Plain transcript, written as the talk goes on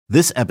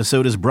This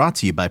episode is brought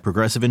to you by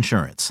Progressive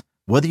Insurance.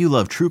 Whether you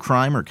love true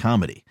crime or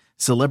comedy,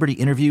 celebrity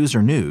interviews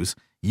or news,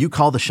 you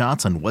call the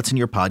shots on what's in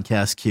your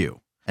podcast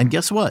queue. And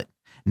guess what?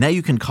 Now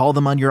you can call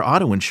them on your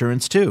auto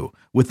insurance too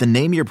with the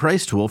Name Your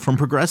Price tool from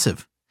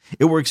Progressive.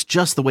 It works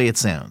just the way it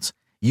sounds.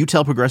 You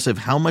tell Progressive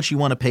how much you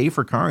want to pay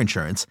for car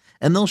insurance,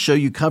 and they'll show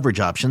you coverage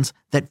options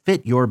that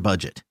fit your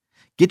budget.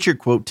 Get your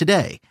quote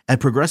today at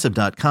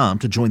Progressive.com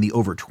to join the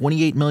over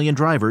 28 million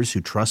drivers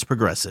who trust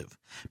Progressive.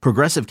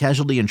 Progressive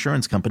Casualty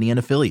Insurance Company and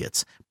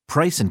Affiliates.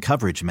 Price and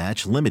coverage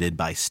match limited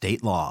by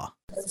state law.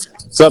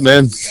 What's up,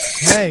 man?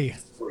 Hey,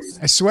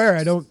 I swear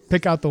I don't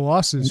pick out the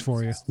losses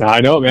for you. No,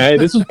 I know, man.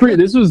 This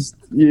was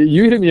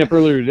you hit me up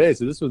earlier today,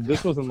 so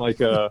this wasn't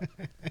like a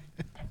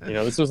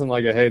this wasn't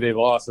like a hey, they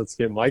lost, let's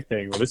get Mike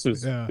thing. Well, this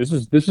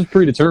was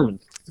predetermined.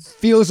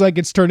 Feels like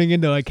it's turning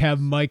into like have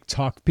Mike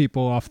talk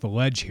people off the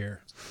ledge here.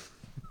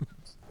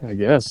 I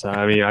guess.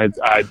 I mean,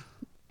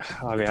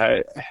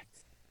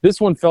 this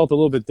one felt a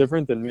little bit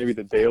different than maybe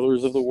the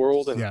Baylors of the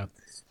world and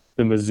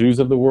the Mizzous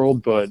of the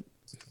world, but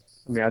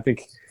I mean, I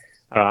think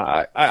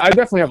I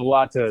definitely have a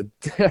lot to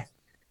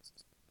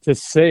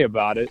say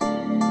about it.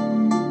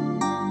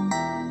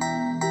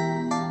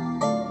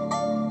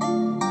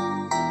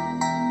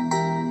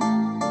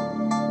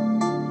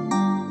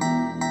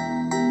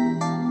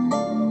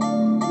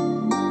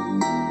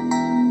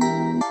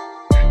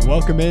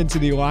 Welcome into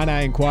the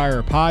Illini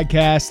Inquirer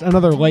podcast,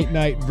 another late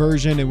night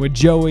version, and with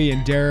Joey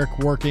and Derek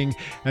working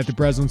at the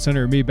Breslin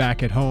Center and me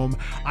back at home.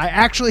 I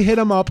actually hit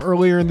him up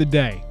earlier in the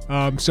day.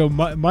 So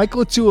Mike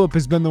LaTulip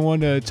has been the one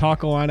to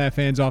talk Illini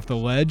fans off the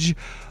ledge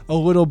a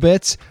little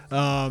bit,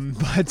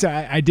 but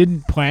I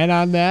didn't plan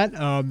on that.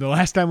 The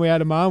last time we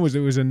had him on it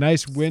was a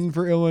nice win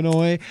for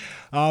Illinois,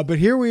 but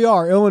here we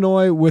are,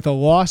 Illinois with a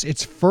loss.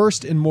 It's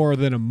first in more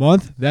than a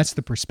month. That's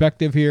the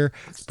perspective here.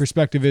 The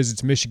perspective is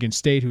it's Michigan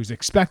State, who's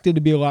expected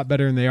to be a lot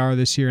better than they are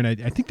this year, and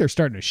I think they're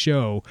starting to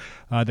show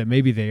that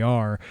maybe they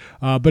are,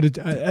 but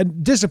a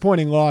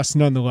disappointing loss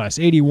nonetheless,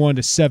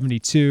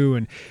 81-72,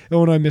 and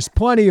Illinois missed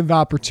plenty of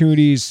opportunities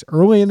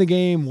early in the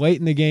game, late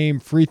in the game.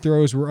 Free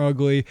throws were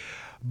ugly.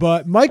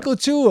 But Mike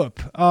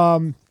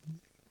LaTulip,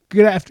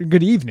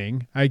 good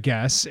evening, I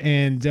guess.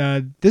 And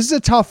this is a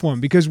tough one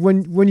because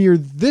when you're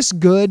this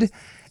good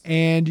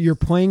and you're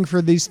playing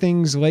for these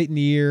things late in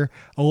the year,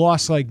 a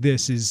loss like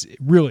this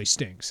really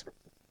stings.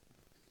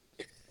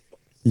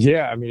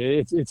 Yeah, I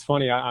mean, it's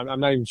funny. I'm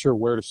not even sure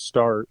where to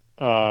start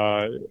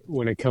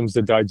when it comes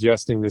to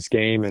digesting this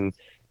game and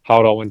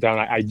how it all went down.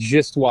 I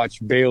just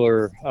watched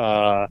Baylor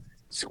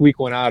squeak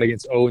one out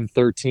against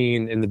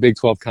 0-13 in the Big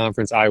 12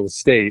 Conference, Iowa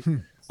State.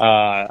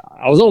 I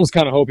was almost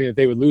kind of hoping that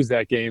they would lose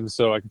that game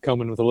so I could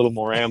come in with a little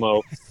more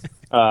ammo,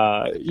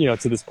 to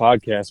this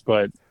podcast.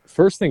 But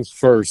first things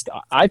first,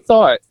 I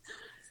thought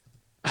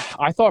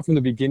from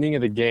the beginning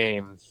of the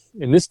game,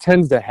 and this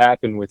tends to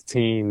happen with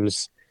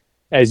teams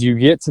as you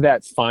get to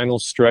that final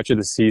stretch of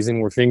the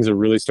season where things are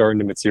really starting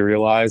to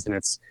materialize, and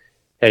it's,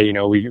 hey,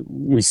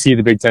 we see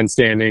the Big Ten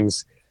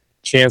standings,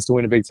 chance to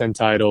win a Big Ten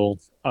title,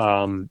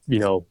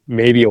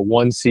 maybe a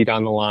 1 seed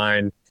on the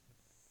line.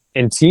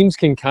 And teams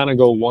can kind of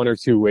go one or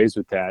two ways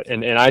with that.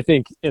 And I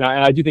think, and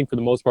I do think for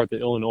the most part that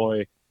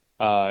Illinois,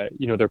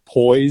 they're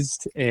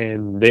poised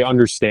and they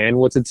understand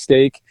what's at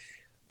stake.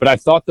 But I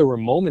thought there were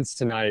moments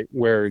tonight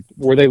where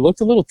they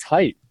looked a little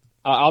tight.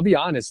 I'll be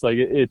honest, like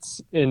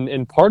it's,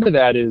 and part of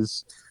that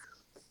is,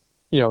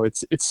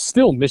 it's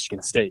still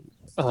Michigan State.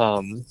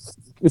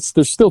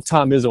 There's still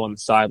Tom Izzo on the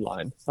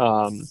sideline.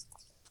 And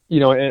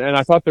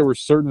I thought there were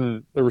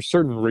certain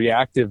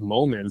reactive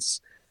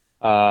moments.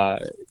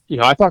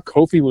 I thought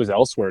Kofi was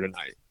elsewhere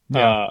tonight.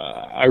 Yeah.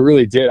 I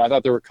really did. I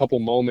thought there were a couple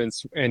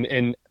moments,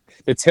 and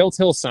the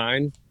telltale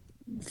sign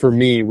for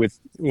me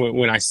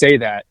when I say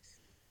that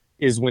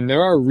is when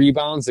there are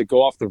rebounds that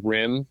go off the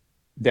rim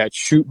that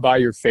shoot by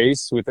your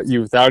face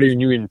without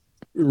even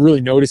really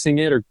noticing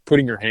it or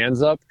putting your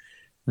hands up.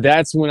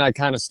 That's when I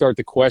kind of start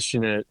to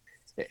question it.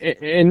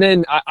 And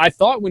then I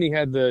thought when he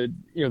had the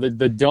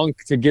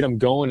dunk to get him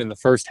going in the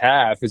first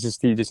half, he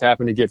just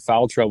happened to get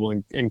foul trouble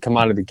and come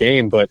out of the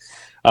game. But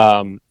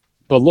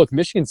look,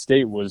 Michigan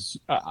State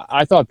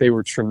I thought they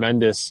were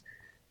tremendous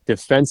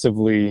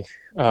defensively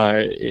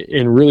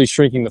in really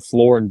shrinking the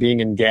floor and being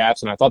in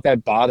gaps. And I thought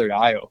that bothered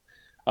Io,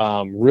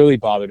 really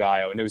bothered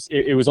Io. And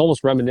it was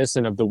almost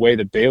reminiscent of the way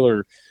that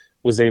Baylor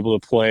was able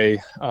to play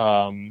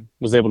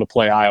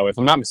Io. If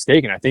I'm not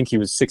mistaken, I think he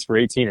was 6 for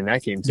 18 in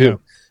that game too.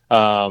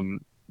 Yeah.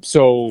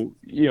 So,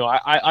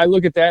 I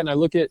look at that and I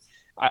look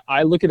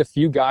at a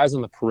few guys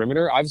on the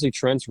perimeter. Obviously,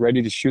 Trent's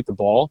ready to shoot the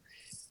ball.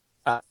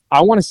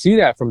 I want to see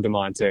that from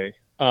DeMonte.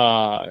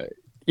 I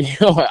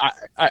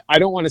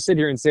don't want to sit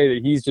here and say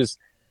that he's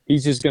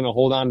just going to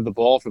hold on to the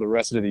ball for the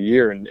rest of the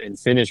year and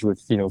finish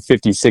with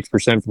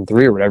 56% from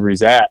three or whatever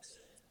he's at.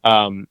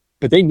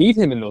 But they need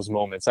him in those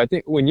moments. I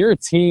think when you're a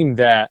team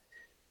that,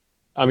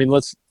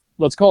 let's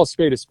call a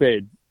spade a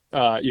spade.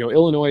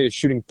 Illinois is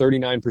shooting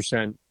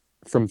 39%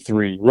 from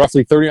three,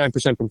 roughly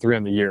 39% from three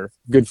on the year.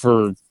 Good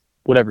for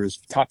whatever is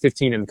top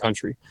 15 in the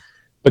country,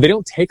 but they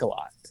don't take a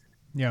lot.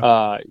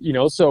 Yeah.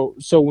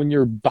 So when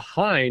you're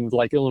behind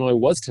like Illinois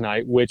was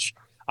tonight, which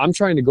I'm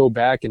trying to go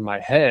back in my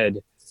head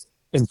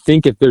and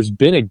think if there's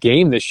been a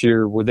game this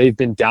year where they've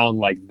been down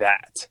like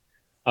that.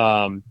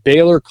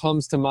 Baylor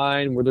comes to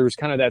mind where there was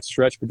kind of that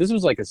stretch, but this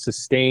was like a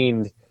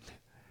sustained,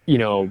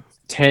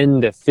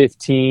 10 to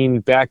 15,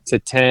 back to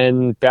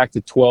 10, back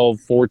to 12,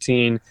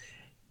 14.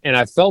 And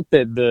I felt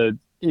that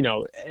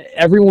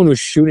everyone was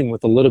shooting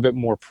with a little bit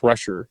more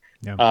pressure.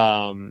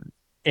 Yeah.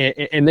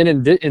 And then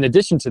in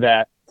addition to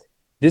that,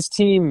 this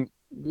team,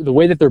 the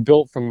way that they're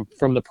built from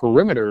the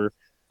perimeter,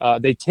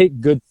 they take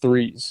good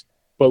threes.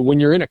 But when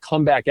you're in a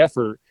comeback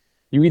effort,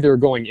 you either are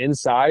going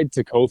inside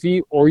to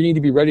Kofi or you need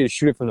to be ready to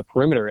shoot it from the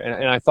perimeter.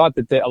 And I thought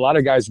that a lot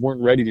of guys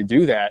weren't ready to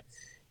do that.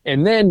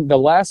 And then the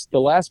last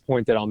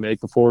point that I'll make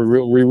before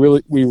we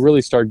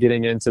really start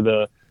getting into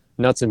the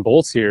nuts and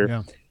bolts here.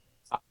 Yeah.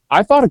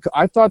 I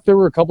thought there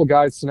were a couple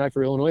guys tonight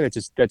for Illinois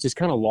that just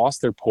kind of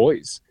lost their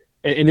poise.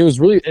 And it was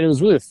really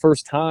the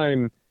first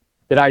time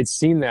that I'd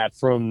seen that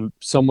from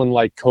someone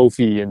like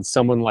Kofi and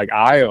someone like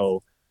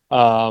Ayo,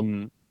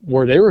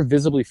 where they were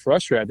visibly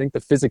frustrated. I think the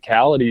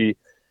physicality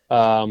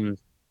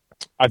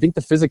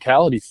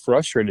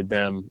frustrated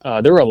them.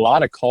 There were a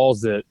lot of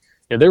calls that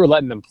they were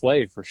letting them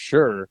play for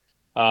sure.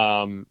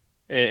 And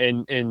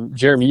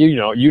Jeremy,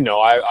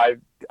 I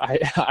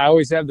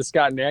always have the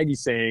Scott Nagy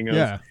saying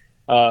of,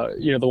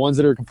 the ones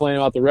that are complaining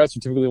about the refs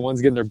are typically the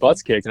ones getting their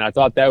butts kicked. And I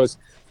thought that was,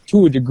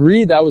 to a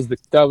degree, that was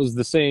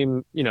the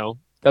same,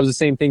 that was the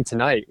same thing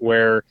tonight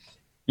where,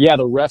 the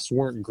refs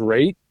weren't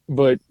great,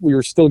 but we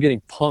were still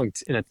getting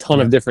punked in a ton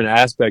of different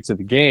aspects of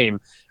the game.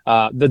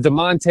 The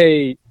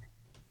DeMonte,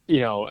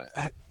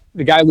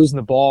 the guy losing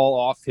the ball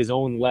off his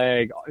own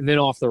leg and then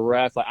off the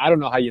ref, I don't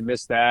know how you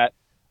missed that.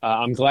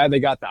 I'm glad they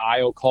got the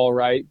Ayo call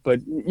right, but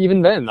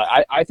even then,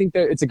 I think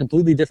that it's a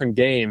completely different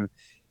game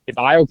if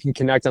Ayo can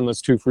connect on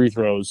those 2 free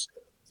throws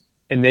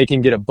and they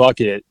can get a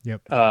bucket.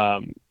 Yep.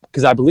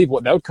 Because I believe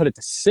that would cut it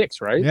to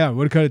 6, right? Yeah,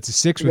 would have cut it to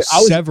 6 with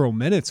several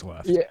minutes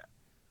left. Yeah,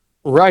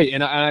 right.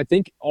 And I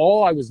think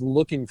all I was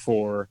looking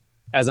for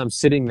as I'm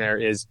sitting there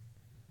is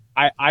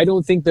I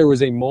don't think there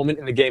was a moment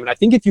in the game. And I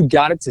think if you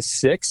got it to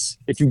 6,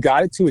 if you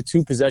got it to a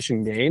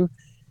 2-possession game,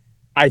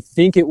 I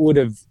think you would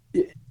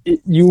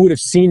have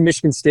seen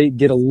Michigan State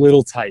get a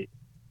little tight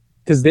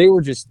because they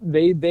were just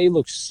they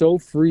looked so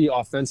free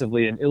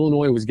offensively, and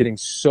Illinois was getting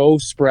so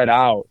spread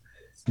out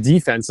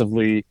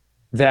defensively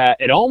that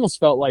it almost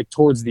felt like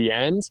towards the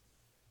end,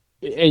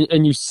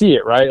 and you see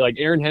it, right? Like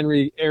Aaron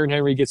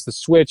Henry gets the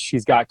switch,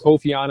 he's got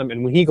Kofi on him,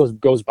 and when he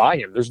goes by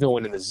him, there's no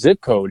one in the zip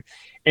code,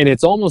 and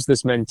it's almost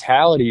this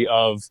mentality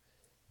of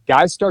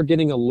guys start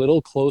getting a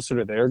little closer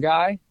to their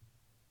guy.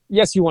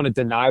 Yes, you want to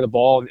deny the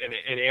ball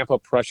and amp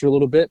up pressure a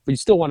little bit, but you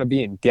still want to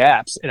be in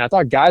gaps. And I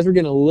thought guys were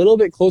getting a little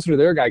bit closer to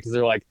their guy because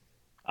they're like,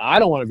 I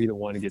don't want to be the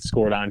one to get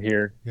scored on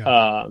here.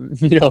 Yeah.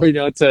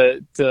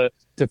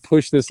 To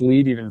push this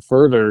lead even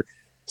further.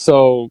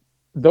 So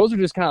those are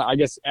just kind of, I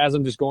guess, as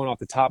I'm just going off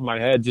the top of my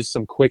head, just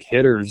some quick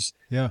hitters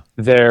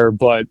there.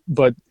 But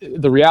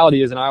the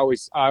reality is, and I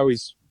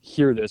always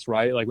hear this,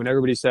 right? Like when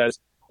everybody says,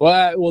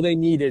 well, they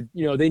needed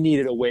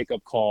a wake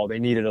up call, they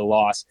needed a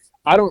loss.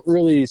 I don't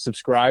really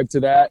subscribe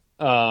to that,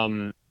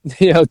 to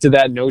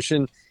that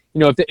notion.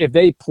 If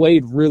they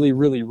played really,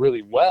 really,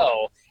 really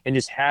well and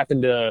just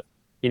happened to,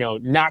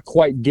 not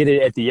quite get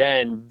it at the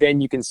end,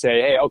 then you can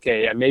say, hey,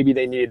 okay, yeah, maybe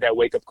they needed that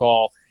wake up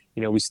call.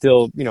 We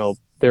still,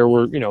 there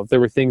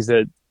were things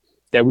that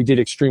we did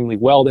extremely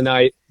well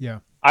tonight. Yeah.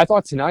 I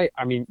thought tonight,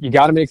 you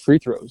got to make free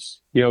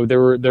throws. There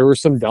were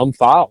some dumb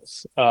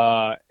fouls.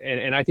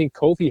 And I think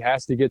Kofi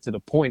has to get to the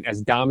point,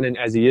 as dominant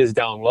as he is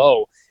down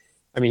low.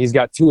 He's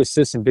got 2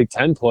 assists in Big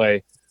Ten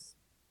play.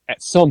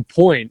 At some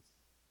point,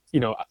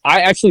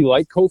 I actually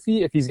like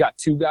Kofi if he's got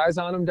 2 guys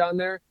on him down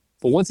there.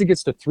 But once it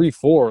gets to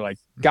 3-4,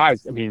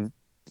 guys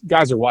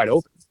are wide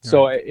open. Yeah.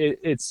 So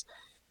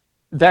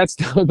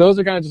those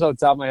are kind of just off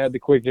the top of my head, the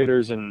quick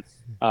hitters. And,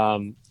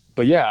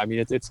 but yeah,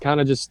 it's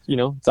kind of just,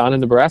 it's on in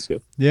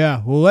Nebraska.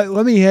 Yeah. Well,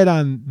 let me hit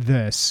on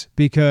this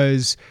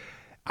because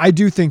I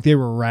do think they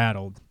were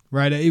rattled,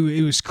 right?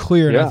 It was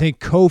clear. And I think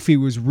Kofi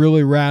was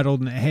really rattled,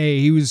 and hey,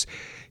 he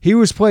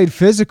was played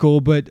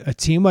physical, but a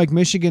team like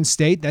Michigan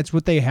State, that's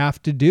what they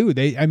have to do.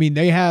 They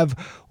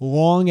have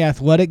long,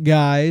 athletic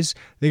guys.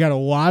 They got a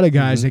lot of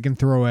guys they can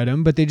throw at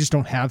him, but they just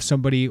don't have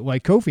somebody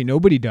like Kofi.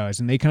 Nobody does,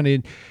 and they kind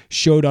of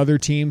showed other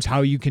teams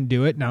how you can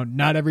do it. Now,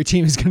 not every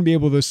team is going to be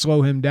able to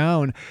slow him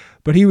down,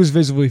 but he was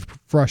visibly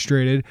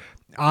frustrated.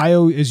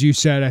 Ayo, as you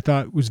said, I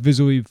thought was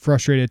visibly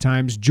frustrated at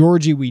times.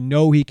 Georgie, we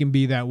know he can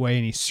be that way,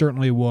 and he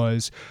certainly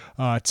was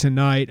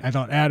tonight. I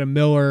thought Adam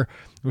Miller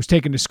was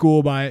taken to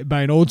school by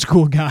an old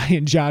school guy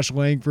in Josh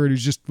Langford,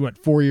 who's just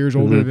 4 years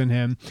older than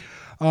him.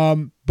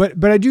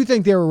 But I do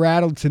think they were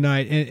rattled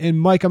tonight. And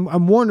Mike,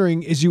 I'm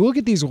wondering, as you look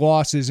at these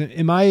losses,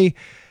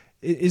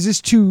 is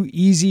this too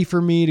easy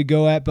for me to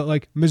go at? But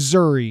like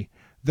Missouri,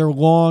 they're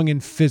long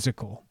and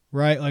physical,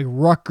 right? Like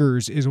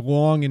Rutgers is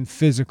long and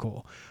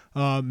physical.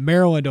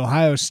 Maryland,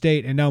 Ohio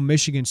State, and now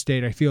Michigan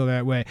State, I feel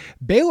that way.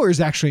 Baylor is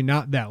actually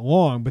not that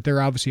long, but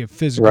they're obviously a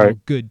physical,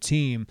 good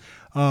team.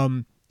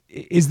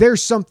 Is there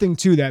something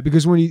to that?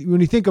 Because when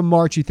you think of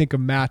March, you think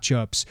of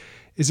matchups.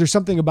 Is there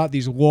something about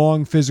these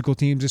long physical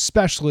teams,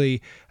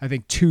 especially I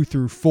think 2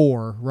 through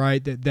 4,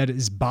 right, that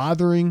is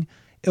bothering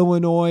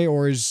Illinois,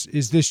 or is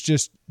this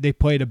just they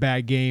played a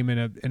bad game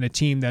and a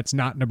team that's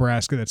not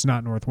Nebraska, that's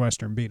not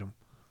Northwestern beat them?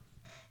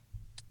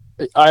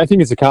 I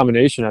think it's a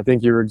combination. I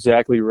think you're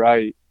exactly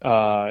right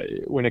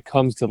when it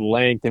comes to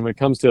length, and when it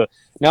comes to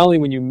not only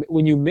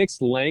when you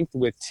mix length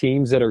with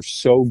teams that are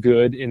so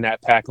good in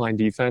that pack line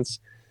defense,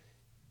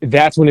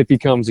 that's when it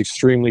becomes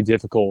extremely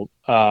difficult.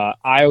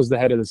 Io's the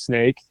head of the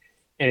snake,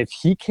 and if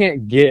he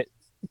can't get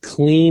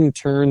clean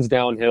turns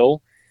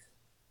downhill,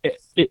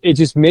 it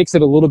just makes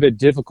it a little bit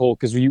difficult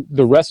because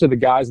the rest of the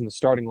guys in the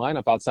starting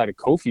lineup outside of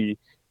Kofi,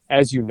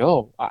 as you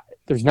know,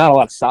 there's not a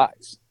lot of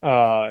size.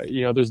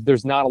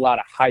 There's not a lot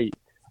of height.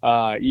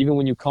 Even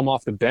when you come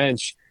off the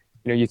bench,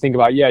 you think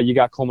about, you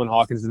got Coleman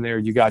Hawkins in there,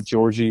 you got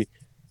Georgie,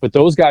 but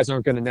those guys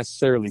aren't going to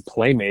necessarily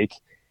play make.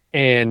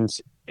 And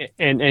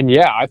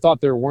I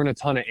thought there weren't a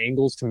ton of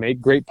angles to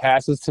make great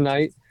passes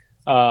tonight.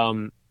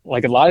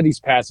 Like a lot of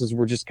these passes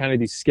were just kind of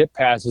these skip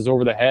passes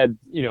over the head,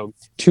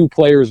 2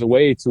 players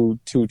away to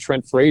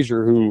Trent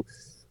Frazier, who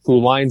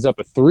lines up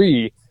a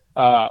 3.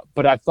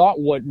 But I thought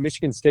what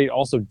Michigan State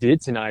also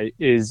did tonight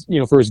is,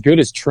 for as good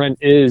as Trent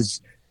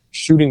is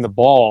shooting the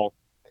ball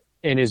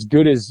and as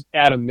good as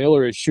Adam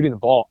Miller is shooting the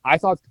ball, I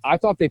thought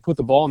they put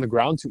the ball on the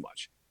ground too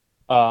much.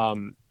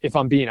 If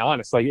I'm being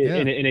honest,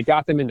 and it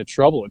got them into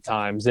trouble at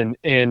times. And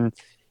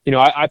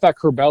I thought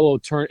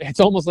Curbelo turned. It's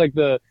almost like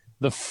the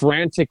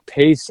frantic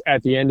pace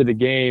at the end of the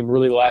game,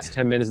 really the last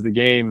 10 minutes of the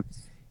game,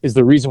 is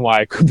the reason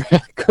why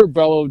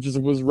Curbelo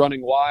just was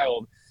running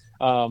wild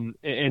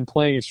and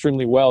playing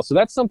extremely well. So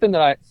that's something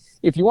that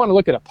if you want to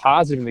look at a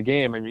positive in the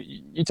game, I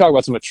mean, you talk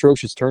about some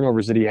atrocious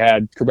turnovers that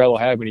Curbelo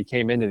had when he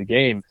came into the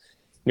game.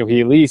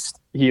 He at least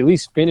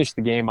finished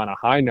the game on a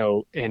high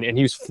note, and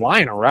he was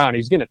flying around. He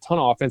was getting a ton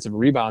of offensive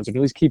rebounds and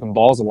at least keeping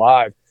balls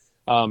alive.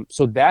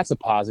 So that's a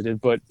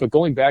positive. But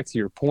going back to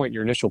your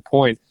initial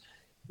point,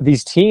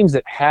 these teams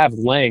that have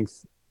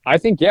length, I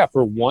think,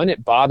 for one,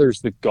 it bothers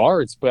the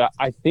guards, but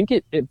I think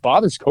it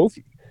bothers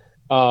Kofi.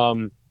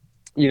 And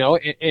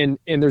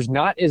there's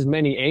not as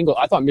many angles.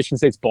 I thought Michigan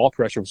State's ball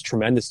pressure was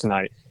tremendous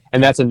tonight.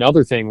 And that's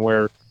another thing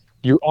where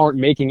you aren't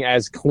making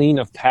as clean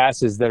of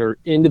passes that are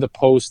into the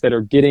post, that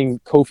are getting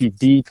Kofi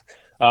deep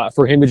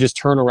for him to just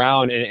turn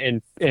around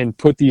and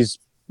put these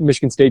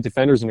Michigan State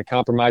defenders in a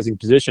compromising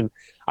position.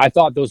 I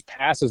thought those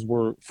passes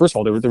were, first of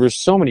all, there were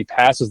so many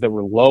passes that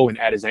were low and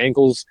at his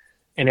ankles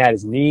and at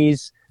his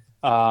knees.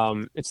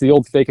 It's the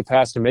old fake a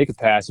pass to make a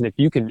pass. And if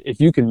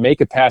you can make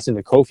a pass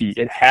into Kofi,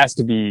 it has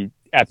to be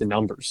at the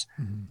numbers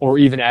or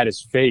even at his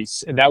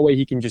face. And that way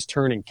he can just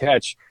turn and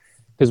catch.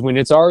 Because when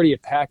it's already a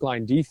pack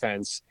line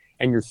defense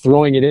and you're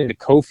throwing it into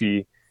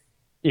Kofi,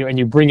 and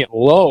you bring it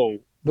low,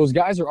 those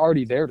guys are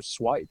already there to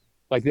swipe.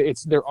 Like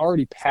they're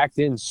already packed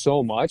in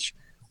so much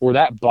where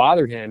that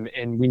bothered him.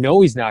 And we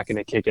know he's not going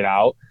to kick it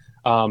out.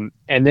 And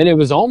then it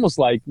was almost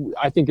like,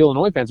 I think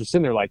Illinois fans were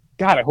sitting there like,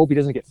 God, I hope he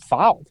doesn't get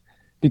fouled,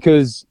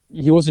 because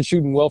he wasn't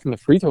shooting well from the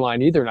free throw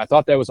line either. And I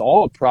thought that was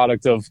all a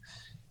product of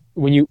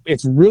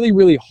it's really,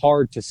 really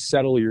hard to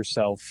settle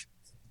yourself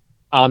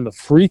on the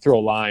free throw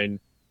line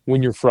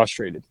when you're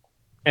frustrated.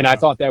 And I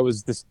thought that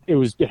was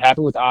it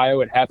happened with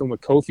Io. It happened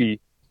with Kofi.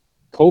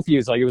 Kofi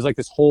is like, it was like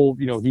this whole,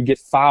 he'd get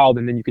fouled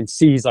and then you can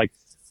see he's like,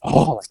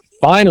 oh, like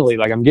finally,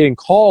 like I'm getting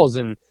calls.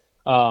 And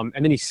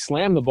then he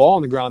slammed the ball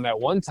on the ground that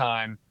one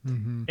time.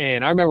 Mm-hmm.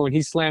 And I remember when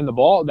he slammed the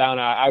ball down,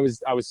 I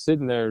was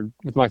sitting there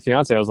with my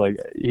fiance. I was like,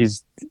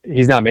 he's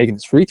not making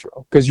this free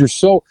throw, because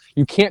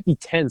you can't be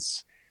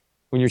tense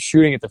when you're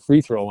shooting at the free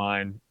throw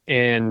line.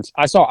 And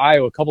I saw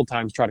Io a couple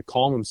times try to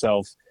calm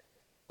himself,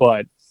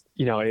 but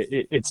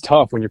it's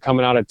tough when you're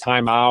coming out of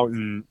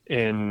timeout.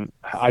 And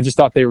I just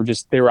thought they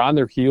were on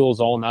their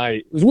heels all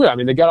night. It was weird. I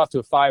mean, they got off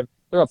to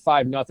they're up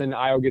 5-0.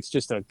 Io gets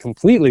just a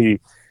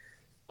completely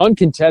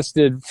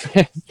uncontested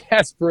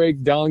fast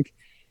break dunk.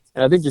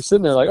 And I think you're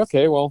sitting there like,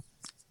 okay, well,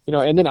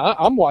 and then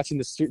I'm watching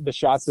the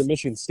shots that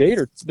Michigan State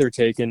they're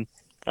taking.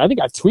 I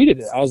think I tweeted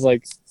it. I was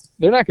like,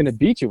 they're not going to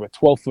beat you with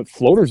 12-foot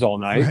floaters all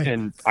night. Right.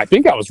 And I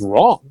think I was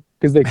wrong,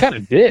 because they kind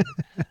of did.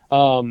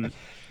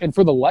 And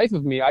for the life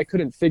of me, I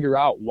couldn't figure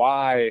out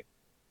why,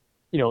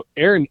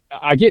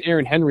 I get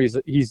Aaron Henry's,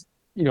 he's,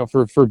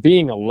 for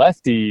being a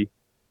lefty,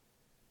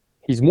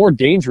 he's more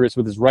dangerous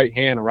with his right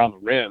hand around the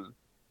rim.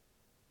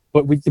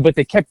 But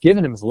they kept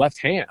giving him his left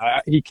hand.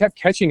 He kept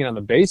catching it on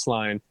the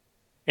baseline,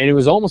 and it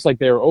was almost like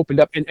they were opened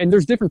up. And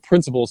there's different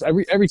principles.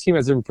 Every team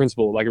has a different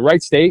principle. Like at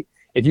Wright State,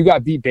 if you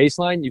got beat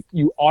baseline,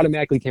 you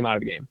automatically came out of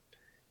the game,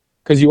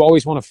 because you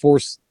always want to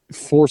force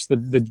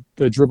the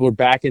dribbler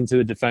back into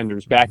the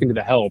defenders, back into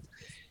the help.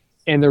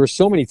 And there were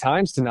so many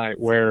times tonight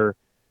where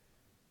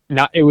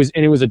it was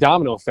a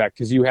domino effect,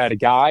 because you had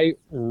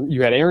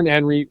Aaron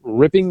Henry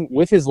ripping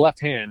with his left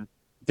hand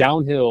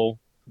downhill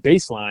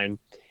baseline.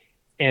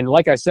 And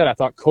like I said, I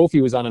thought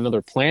Kofi was on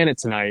another planet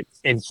tonight,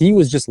 and he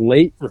was just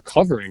late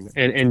recovering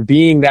and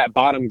being that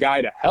bottom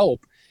guy to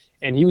help.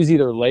 and he was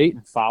either late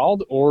and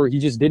fouled, or he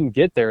just didn't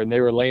get there and they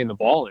were laying the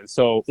ball in.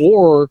 So,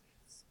 or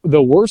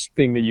the worst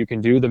thing that you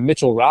can do, the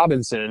Mitchell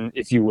Robinson,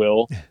 if you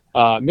will,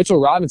 Mitchell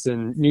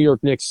Robinson, New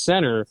York Knicks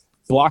center,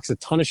 blocks a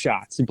ton of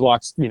shots. He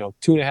blocks,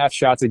 2.5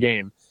 shots a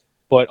game,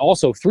 but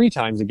also 3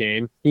 times a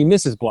game, he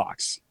misses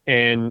blocks.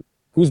 And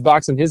who's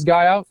boxing his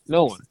guy out?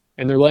 No one.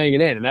 And they're laying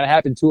it in. And that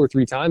happened 2 or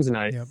 3 times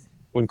tonight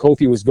when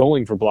Kofi was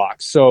going for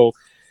blocks. So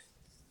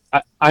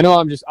I know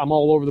I'm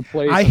all over the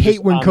place. I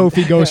hate when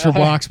Kofi goes for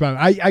blocks, but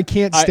I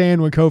can't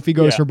stand when Kofi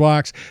goes for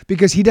blocks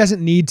because he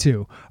doesn't need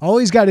to. All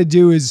he's got to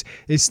do is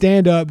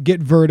stand up,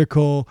 get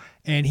vertical,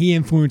 and he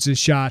influences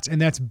shots,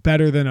 and that's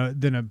better than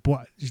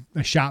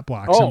a shot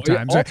block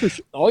sometimes.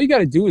 All you got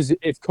to do is,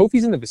 if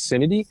Kofi's in the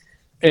vicinity,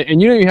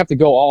 and you don't even have to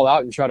go all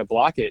out and try to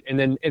block it, and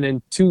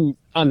then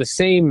on the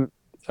same.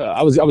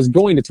 I was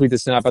going to tweet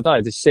this tonight, but I thought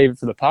I'd just save it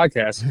for the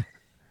podcast.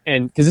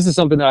 And because this is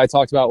something that I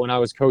talked about when I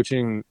was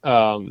coaching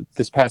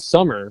this past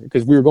summer,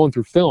 because we were going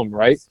through film,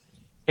 right?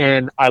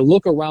 And I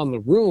look around the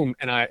room,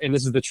 and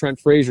this is the Trent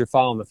Frazier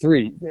foul on the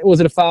 3. Was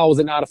it a foul? Was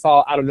it not a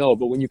foul? I don't know.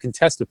 But when you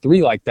contest a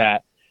 3 like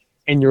that,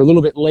 and you're a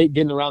little bit late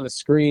getting around the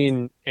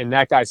screen, and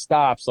that guy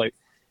stops, like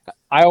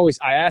I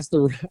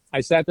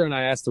sat there and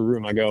I asked the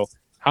room, I go,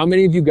 how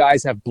many of you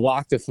guys have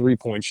blocked a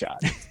 3-point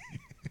shot?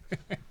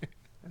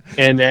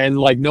 And then,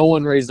 no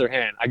one raised their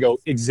hand. I go,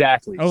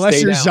 exactly.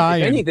 Unless you're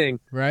Zion. If anything.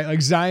 Right? Like,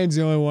 Zion's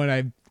the only one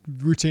I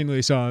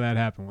routinely saw that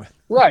happen with.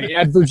 Right.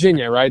 At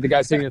Virginia, right? The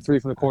guy's taking a 3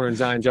 from the corner and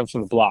Zion jumps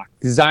from the block.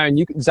 Zion,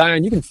 you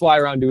can fly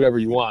around and do whatever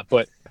you want.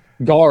 But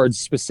guards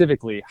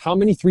specifically, how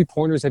many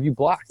 3-pointers have you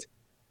blocked?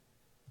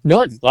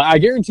 None. I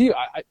guarantee you.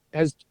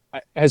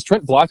 Has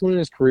Trent blocked one in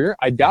his career?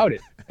 I doubt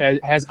it.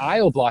 Has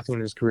Ayo blocked one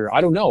in his career? I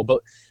don't know.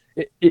 But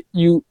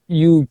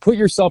you put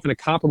yourself in a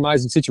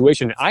compromising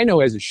situation. I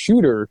know as a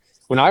shooter,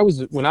 when I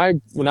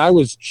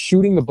was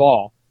shooting the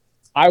ball,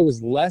 I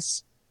was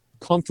less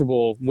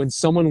comfortable when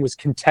someone was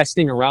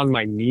contesting around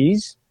my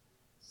knees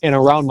and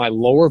around my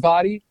lower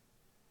body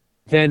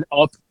than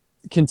up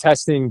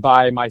contesting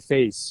by my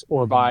face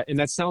and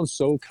that sounds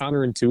so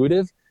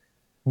counterintuitive,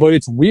 but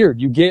it's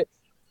weird.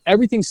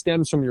 Everything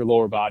stems from your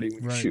lower body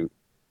when you shoot.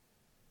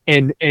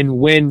 And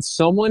when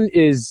someone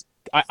is,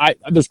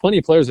 there's plenty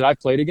of players that I've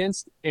played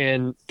against,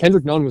 and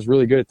Kendrick Nunn was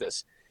really good at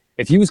this.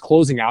 If he was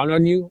closing out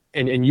on you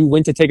and you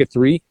went to take a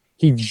 3,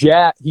 he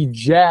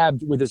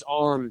jabbed with his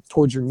arm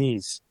towards your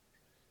knees,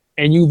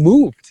 and you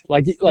moved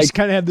like you just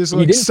kind of have this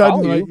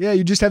sudden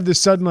you just have this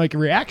sudden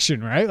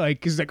reaction, right?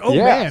 Like it's like, oh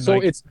man. So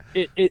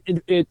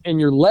it and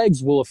your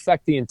legs will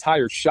affect the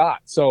entire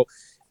shot. So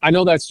I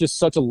know that's just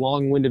such a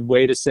long-winded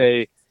way to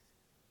say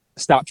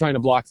stop trying to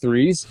block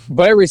 3s,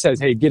 but everybody says,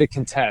 hey, get a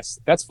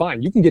contest. That's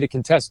fine. You can get a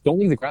contest. Don't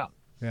leave the ground.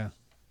 Yeah.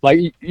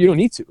 You don't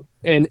need to.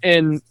 And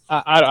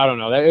I don't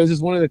know. It was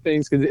just one of the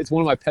things, because it's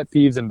one of my pet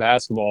peeves in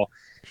basketball.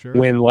 Sure.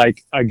 When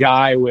a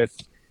guy with,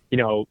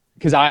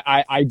 because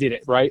I did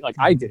it, right?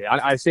 I did it.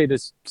 I say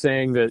this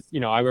saying that,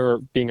 I remember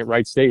being at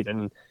Wright State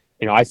and,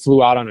 I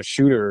flew out on a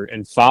shooter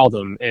and fouled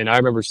him. And I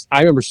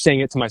remember saying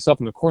it to myself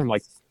in the corner. I'm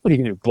like, what are you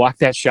going to do? Block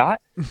that shot?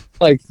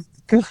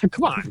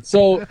 Come on.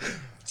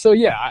 So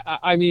yeah,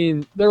 I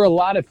mean, there are a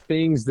lot of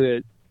things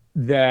that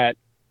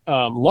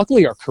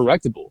luckily are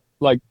correctable.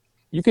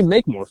 You can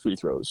make more free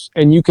throws,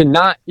 and you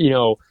cannot,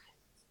 go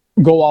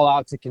all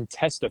out to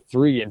contest a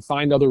 3 and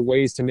find other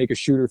ways to make a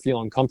shooter feel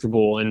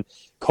uncomfortable. And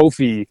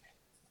Kofi,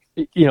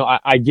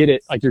 I get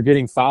it. You're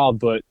getting fouled,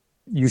 but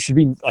you should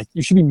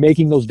be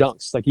making those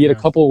dunks. He had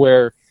a couple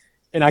where,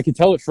 and I could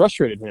tell it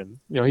frustrated him.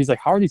 He's like,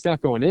 how are these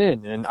not going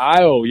in? And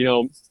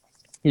Ayo,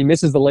 he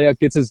misses the layup,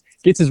 gets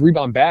his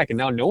rebound back, and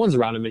now no one's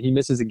around him, and he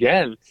misses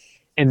again.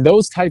 And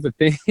those type of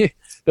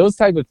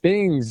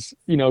things,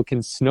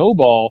 can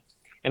snowball.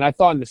 And I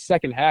thought in the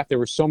second half, there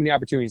were so many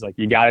opportunities.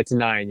 You got it to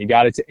 9, you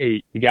got it to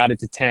 8, you got it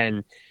to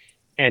 10.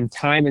 And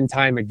time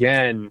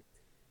again,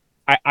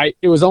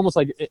 it was almost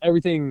like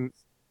everything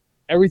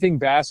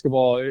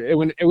basketball, it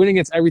went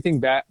against everything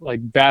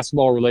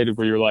basketball related,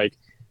 where you're like,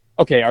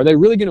 okay, are they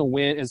really going to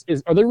win?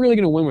 Are they really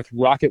going to win with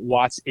Rocket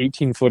Watts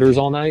 18-footers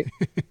all night,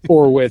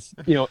 or with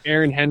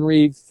Aaron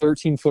Henry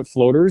 13-foot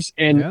floaters,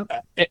 and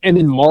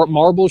then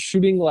Marble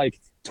shooting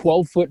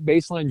 12-foot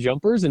baseline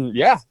jumpers? And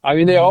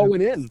they all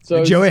went in.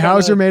 So Joey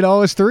Hauser made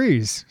all his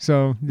 3s.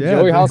 So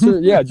Joey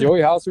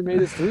Hauser made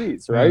his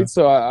 3s, right? Yeah.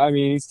 So I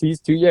mean, he's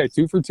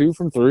 2 for 2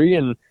 from 3,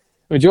 and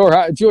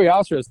Joey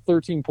Hauser has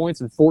 13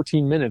 points in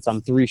 14 minutes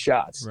on 3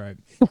 shots. Right.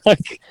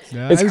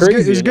 It's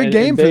crazy. It was a good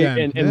game for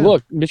them. And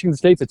look, Michigan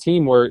State's a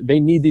team where they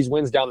need these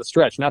wins down the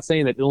stretch. Not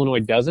saying that Illinois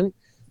doesn't,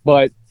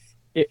 but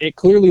it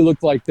clearly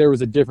looked like there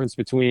was a difference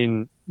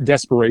between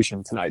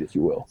desperation tonight, if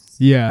you will.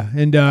 Yeah,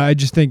 and I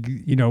just think,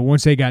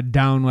 once they got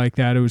down like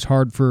that, it was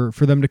hard for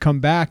them to come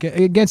back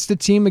against a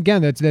team,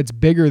 again, that's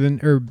bigger than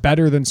or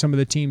better than some of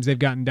the teams they've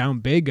gotten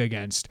down big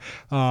against.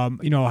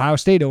 Ohio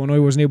State,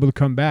 Illinois wasn't able to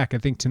come back. I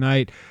think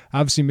tonight,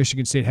 obviously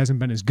Michigan State hasn't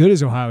been as good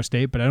as Ohio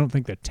State, but I don't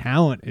think the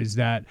talent is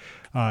that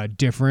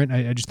different.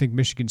 I just think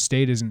Michigan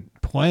State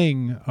isn't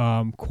playing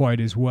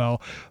quite as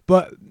well.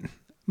 But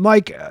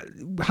Mike,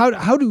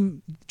 how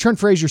do Trent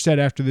Frazier said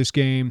after this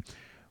game,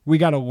 we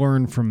got to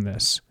learn from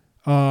this.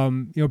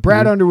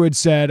 Brad Underwood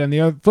said on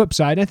the flip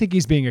side, I think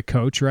he's being a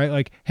coach, right?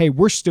 Like, hey,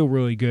 we're still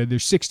really good. They're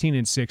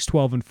 16-6,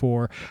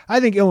 12-4. I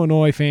think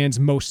Illinois fans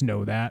most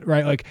know that,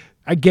 right? Like,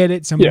 I get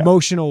it. Some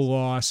emotional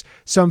loss.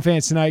 Some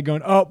fans tonight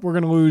going, oh, we're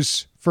going to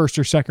lose first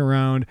or second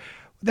round.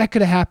 That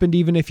could have happened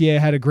even if you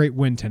had a great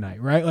win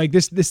tonight, right? Like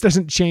this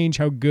doesn't change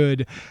how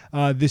good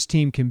this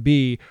team can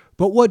be.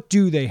 But what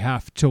do they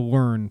have to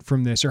learn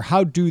from this, or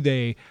how do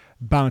they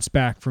bounce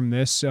back from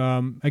this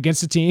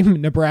against a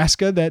team,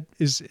 Nebraska, that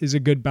is a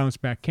good bounce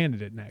back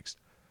candidate next?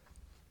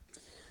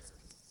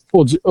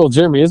 Well,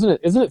 Jeremy,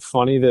 isn't it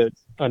funny that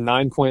a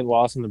 9-point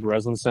loss in the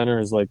Breslin Center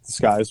is like the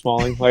sky is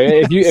falling?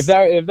 Like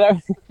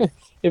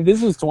if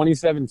this was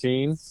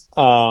 2017,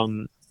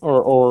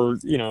 or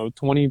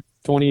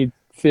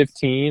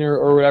 2015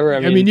 or whatever. I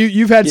mean,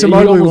 you've had some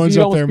ugly ones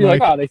up there, Mike.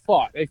 Like,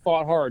 they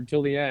fought hard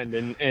till the end,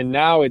 and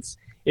now it's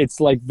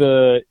like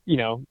they're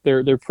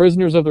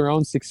prisoners of their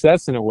own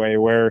success in a way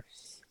where,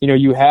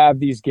 you have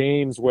these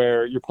games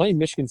where you're playing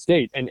Michigan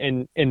State,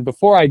 and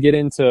before I get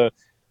into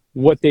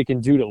what they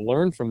can do to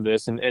learn from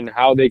this and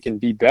how they can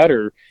be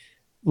better,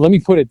 let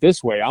me put it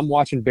this way: I'm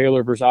watching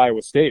Baylor versus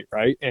Iowa State,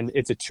 right, and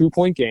it's a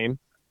 2-point game.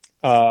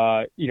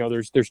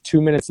 There's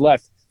 2 minutes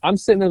left. I'm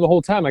sitting there the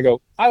whole time. I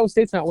go, Iowa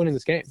State's not winning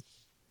this game,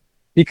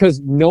 because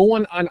no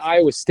one on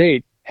Iowa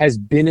State has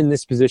been in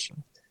this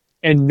position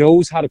and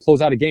knows how to close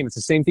out a game. It's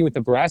the same thing with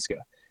Nebraska.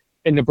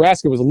 And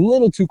Nebraska was a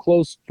little too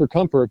close for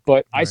comfort, but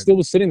right. I still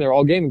was sitting there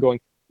all game and going,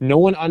 no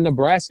one on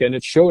Nebraska, and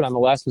it showed on the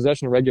last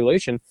possession of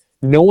regulation,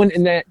 no one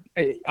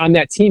on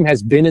that team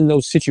has been in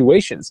those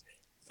situations.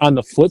 On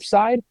the flip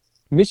side,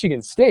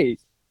 Michigan State,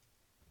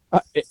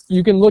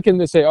 you can look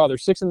and say, oh, they're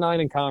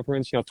 6-9 in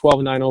conference,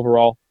 12-9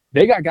 overall.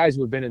 They got guys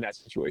who have been in that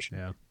situation.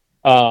 Yeah.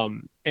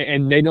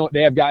 And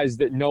they have guys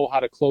that know how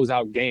to close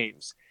out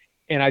games.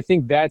 And I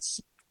think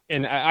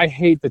and I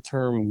hate the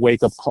term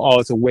wake-up call.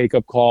 It's a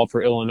wake-up call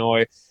for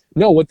Illinois.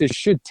 No, what this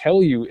should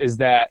tell you is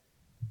that,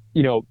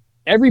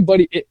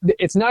 everybody,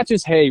 it's not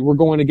just, hey, we're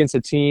going against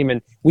a team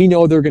and we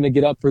know they're going to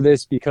get up for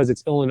this because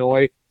it's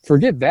Illinois.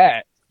 Forget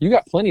that. You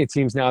got plenty of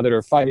teams now that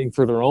are fighting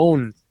for their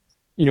own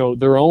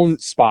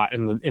spot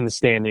in the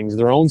standings,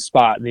 their own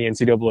spot in the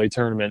NCAA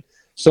tournament.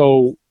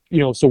 So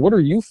what are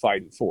you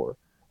fighting for?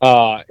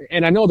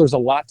 And I know there's a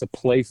lot to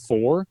play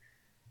for,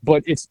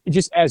 but it's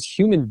just, as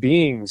human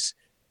beings,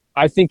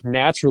 I think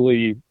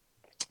naturally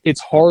it's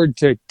hard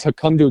to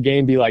come to a game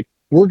and be like,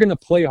 we're going to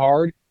play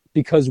hard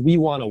because we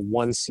want a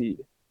 1 seed.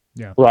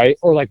 Yeah. Right.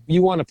 Or like, we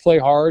want to play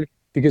hard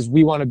because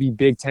we want to be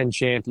Big Ten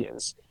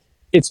champions.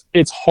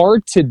 It's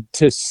hard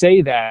to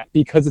say that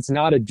because it's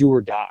not a do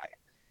or die.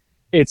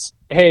 It's,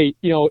 hey,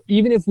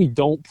 even if we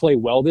don't play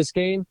well this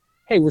game,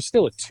 hey, we're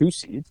still a 2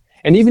 seed.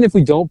 And even if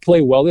we don't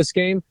play well this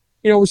game,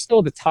 we're still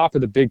at the top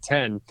of the Big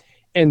Ten.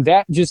 And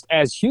that, just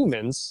as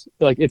humans,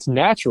 like, it's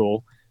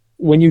natural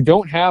when you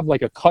don't have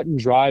like a cut and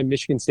dry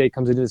Michigan State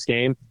comes into this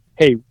game,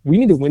 hey, we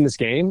need to win this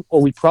game, or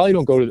we probably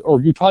don't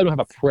or you probably don't have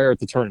a prayer at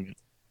the tournament.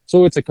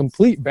 So it's a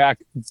complete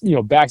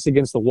backs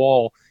against the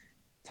wall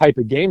type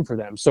of game for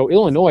them. So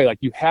Illinois, like,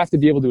 you have to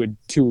be able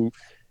to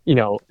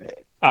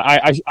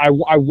I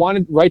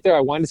wanted right there,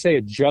 I wanted to say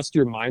adjust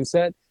your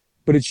mindset,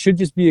 but it should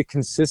just be a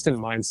consistent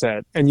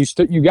mindset. And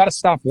you got to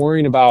stop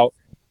worrying about,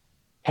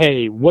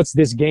 hey, what's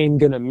this game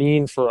going to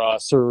mean for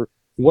us? Or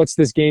what's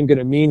this game going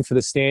to mean for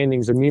the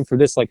standings or mean for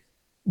this? Like,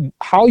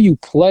 how you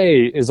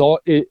play is all,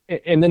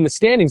 and then the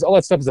standings, all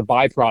that stuff is a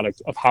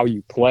byproduct of how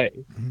you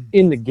play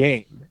in the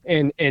game.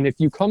 And if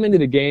you come into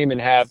the game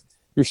and have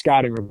your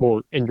scouting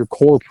report and your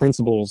core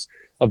principles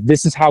of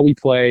this is how we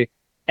play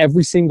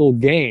every single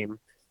game,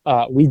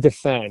 we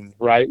defend,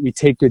 right? We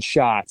take good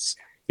shots.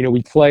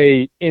 We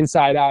play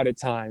inside out at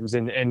times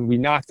and we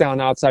knock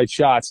down outside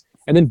shots,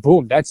 and then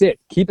boom, that's it.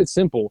 Keep it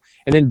simple.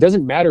 And then it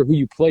doesn't matter who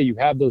you play. You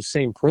have those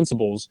same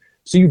principles.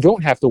 So you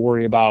don't have to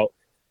worry about,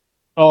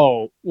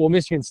 oh, well,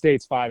 Michigan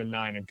State's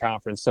 5-9 in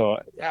conference. So,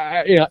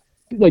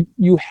 like,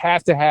 you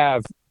have to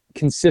have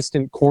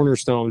consistent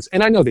cornerstones.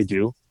 And I know they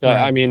do. Right.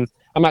 I mean,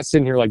 I'm not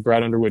sitting here like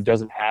Brad Underwood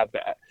doesn't have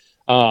that.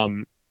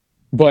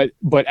 But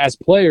as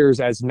players,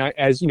 as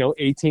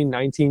 18,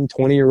 19,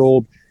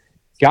 20-year-old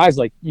guys,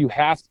 like,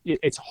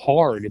 it's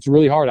hard. It's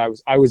really hard.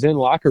 I was in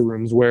locker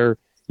rooms where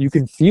you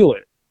can feel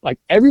it. Like,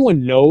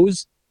 everyone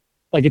knows,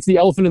 like, it's the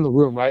elephant in the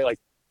room, right? Like,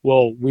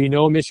 well, we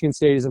know Michigan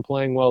State isn't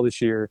playing well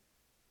this year,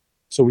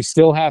 so we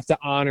still have to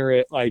honor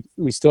it. Like,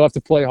 we still have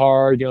to play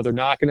hard. They're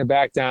not going to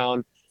back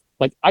down.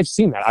 Like, I've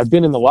seen that. I've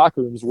been in the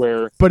locker rooms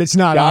where, but it's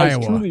not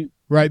Iowa, truly,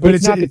 right? But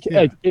it's not.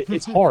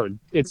 It's hard.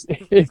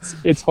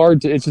 It's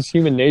hard to. It's just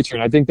human nature,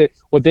 and I think that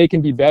what they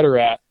can be better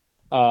at,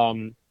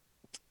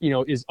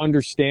 is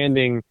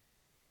understanding,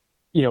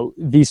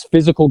 these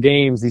physical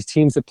games, these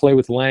teams that play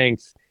with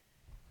length,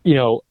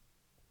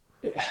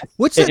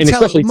 What's that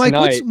tell,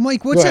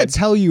 Mike? What's that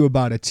tell you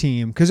about a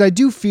team? Because I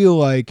do feel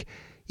like,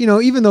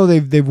 even though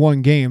they've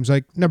won games,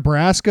 like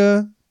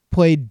Nebraska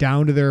played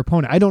down to their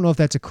opponent. I don't know if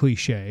that's a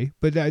cliche,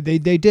 but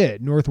they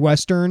did.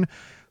 Northwestern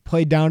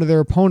played down to their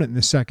opponent in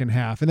the second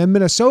half. And then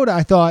Minnesota,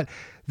 I thought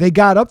they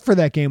got up for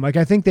that game. Like,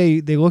 I think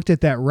they looked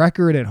at that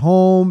record at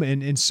home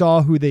and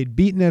saw who they'd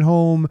beaten at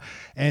home,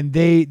 and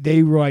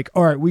they were like,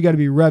 all right, we got to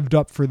be revved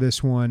up for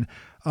this one.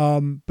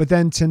 But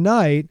then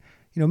tonight,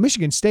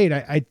 Michigan State,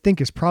 I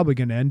think, is probably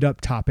going to end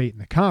up top 8 in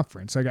the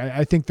conference. Like,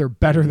 I think they're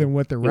better than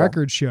what the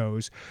record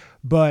shows,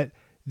 but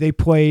they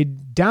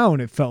played down,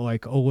 it felt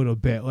like, a little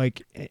bit.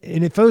 Like,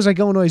 and it feels like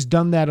Illinois has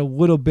done that a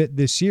little bit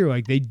this year.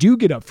 Like, they do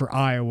get up for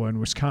Iowa and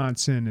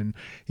Wisconsin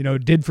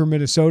and, did for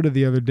Minnesota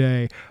the other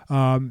day.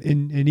 And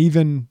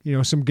even,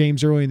 some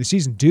games early in the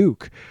season,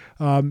 Duke.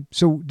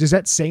 So does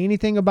that say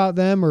anything about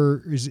them,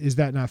 or is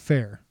that not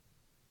fair?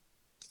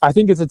 I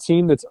think it's a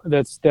team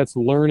that's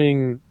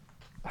learning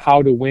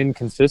how to win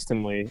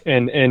consistently,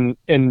 and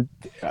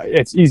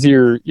it's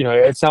easier.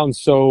 It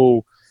sounds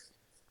so,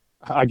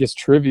 I guess,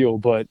 trivial,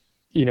 but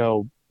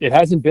it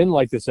hasn't been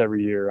like this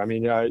every year. I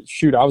mean, I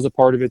was a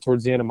part of it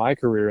towards the end of my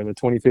career in the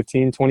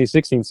 2015,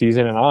 2016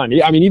 season and on.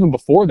 I mean, even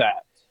before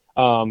that,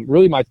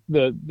 really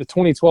the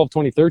 2012,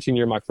 2013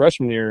 year, my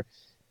freshman year,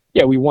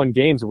 we won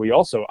games, and we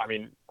also,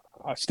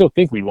 I still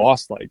think we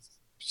lost like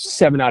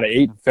 7 out of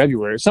 8 in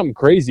February or something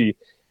crazy.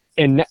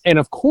 And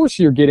of course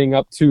you're getting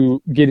up for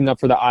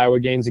the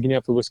Iowa games and getting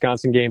up for the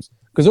Wisconsin games,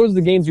 because those are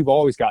the games you've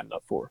always gotten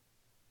up for.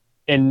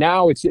 And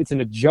now it's an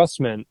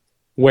adjustment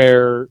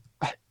where,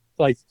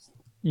 like,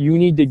 you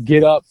need to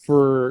get up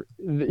for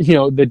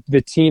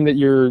the team that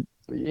you're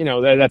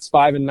that's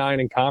 5-9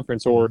 in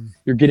conference, or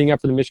you're getting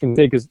up for the Michigan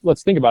State. Because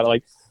let's think about it,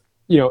 like,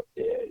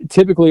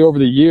 typically over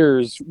the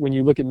years when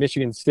you look at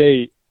Michigan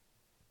State,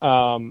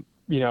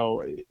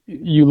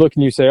 you look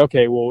and you say,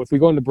 okay, well, if we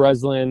go into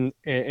Breslin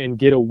and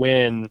get a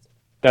win,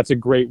 that's a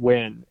great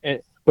win.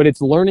 But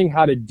it's learning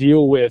how to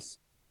deal with,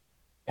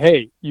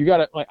 hey, you got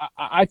to, like,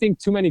 I think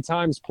too many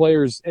times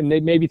players, and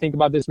they maybe think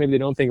about this, maybe they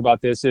don't think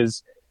about this,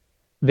 is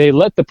they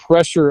let the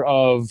pressure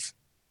of,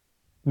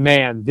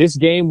 man, this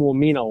game will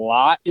mean a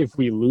lot if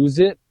we lose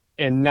it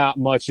and not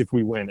much if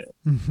we win it.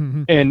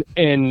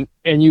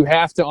 and you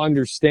have to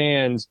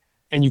understand,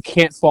 and you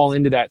can't fall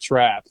into that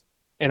trap.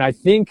 And I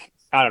think,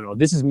 I don't know,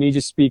 this is me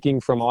just speaking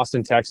from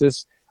Austin,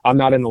 Texas. I'm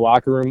not in the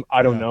locker room.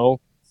 I don't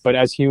know. But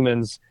as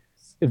humans,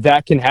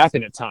 that can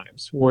happen at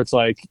times where it's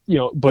like,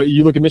 but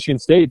you look at Michigan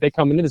State, they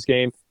come into this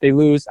game, they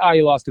lose.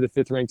 You lost to the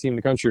 5th ranked team in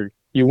the country.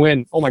 You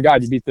win. Oh my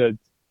God, you beat the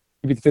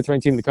 5th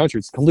ranked team in the country.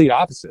 It's the complete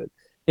opposite.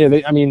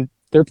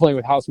 They're playing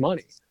with house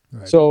money.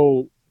 Right.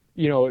 So,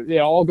 it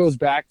all goes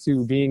back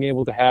to being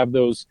able to have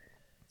those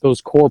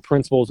core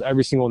principles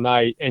every single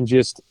night, and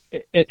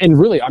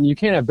really, you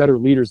can't have better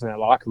leaders in that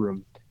locker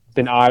room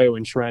than Io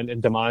and Trent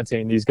and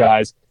DeMonte and these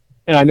guys.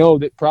 And I know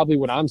that probably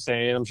what I'm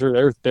saying, I'm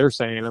sure they're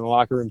saying in the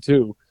locker room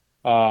too.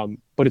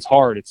 But it's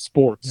hard. It's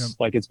sports. Yep.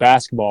 Like, it's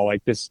basketball.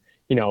 Like this,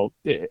 Baylor.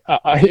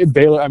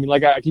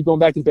 I keep going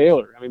back to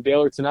Baylor.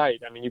 Baylor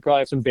tonight. You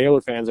probably have some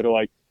Baylor fans that are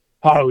like,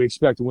 how do we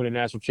expect to win a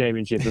national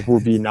championship if we're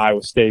beating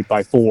Iowa State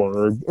by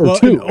 4 or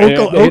 2?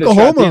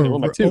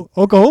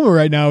 Oklahoma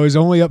right now is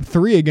only up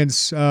 3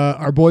 against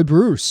our boy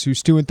Bruce,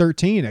 who's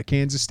 2-13 at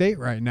Kansas State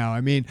right now.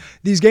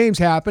 These games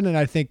happen, and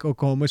I think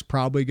Oklahoma's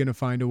probably going to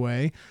find a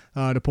way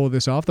to pull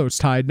this off, though it's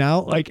tied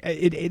now. Like,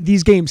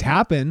 these games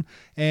happen,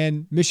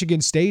 and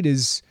Michigan State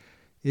is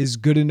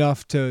good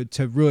enough to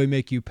really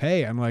make you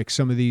pay, unlike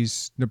some of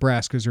these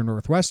Nebraskas or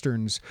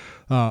Northwesterns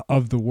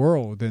of the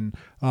world. And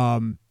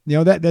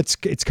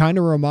it's kind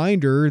of a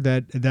reminder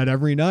that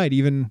every night,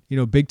 even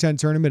Big Ten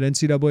tournament,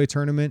 NCAA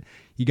tournament,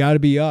 you got to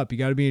be up, you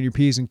got to be in your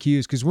P's and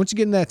Q's, because once you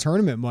get in that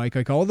tournament, Mike,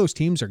 like, all those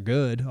teams are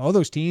good, all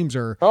those teams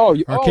are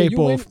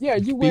capable of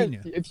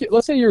beating you.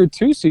 Let's say you're a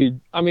 2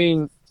 seed,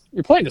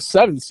 you're playing a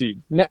 7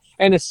 seed,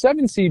 and a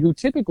 7 seed who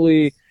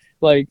typically,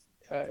 like,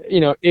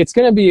 it's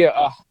going to be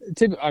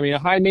a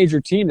high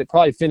major team that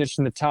probably finished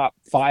in the top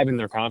 5 in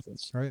their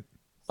conference, right?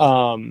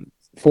 4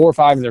 or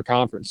 5 in their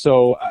conference.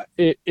 So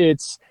you're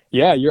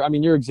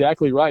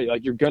exactly right.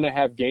 Like, you're going to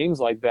have games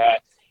like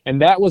that.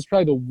 And that was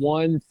probably the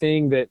one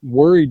thing that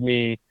worried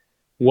me,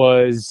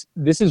 was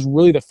this is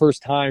really the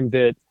first time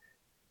that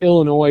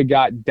Illinois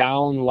got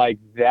down like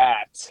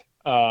that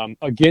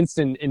against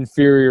an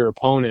inferior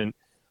opponent,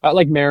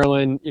 like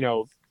Maryland.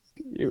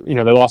 They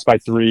lost by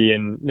 3,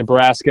 and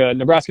Nebraska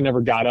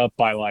never got up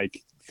by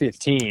like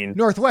 15.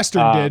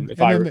 Northwestern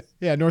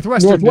did.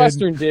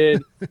 Northwestern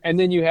did. And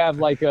then you have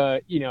like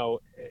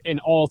an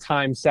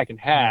all-time second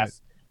half.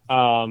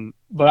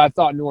 But I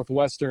thought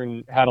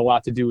Northwestern had a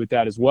lot to do with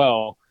that as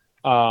well.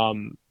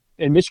 And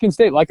Michigan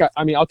State,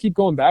 I'll keep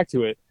going back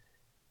to it.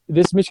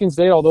 This Michigan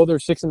State, although they're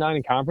 6-9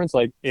 in conference,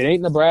 like, it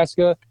ain't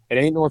Nebraska, it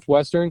ain't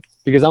Northwestern,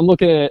 because I'm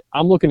looking at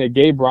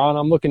Gabe Brown,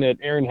 I'm looking at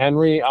Aaron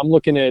Henry, I'm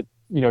looking at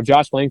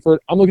Josh Langford.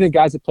 I'm looking at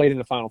guys that played in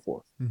the Final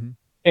Four.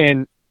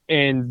 Mm-hmm.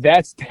 And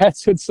that's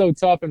what's so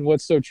tough and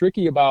what's so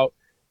tricky about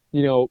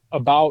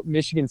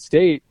Michigan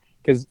State,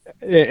 because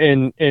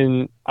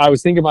and I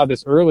was thinking about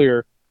this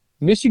earlier.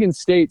 Michigan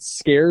State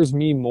scares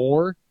me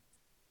more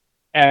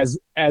as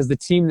the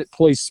team that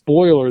plays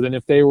spoiler than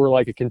if they were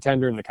like a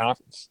contender in the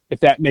conference, if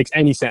that makes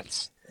any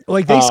sense.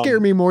 Like, they scare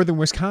me more than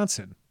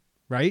Wisconsin,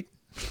 right?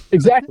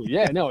 Exactly.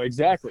 Yeah, no,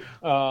 exactly.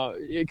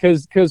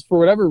 Because for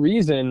whatever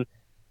reason,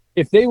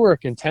 if they were a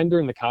contender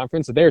in the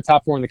conference, if they were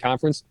top 4 in the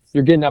conference,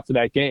 you're getting up for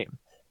that game.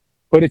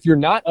 But if you're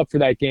not up for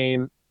that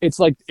game, it's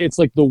like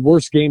the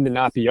worst game to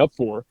not be up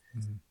for,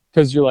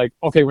 because you're like,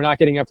 okay, we're not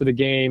getting up for the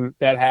game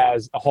that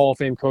has a Hall of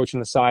Fame coach on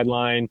the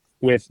sideline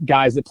with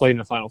guys that played in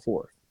the Final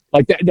Four.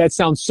 Like that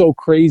sounds so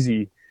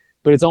crazy,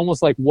 but it's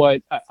almost like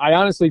what I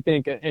honestly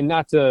think, and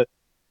not to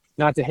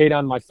hate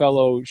on my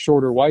fellow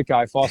shorter white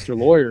guy, Foster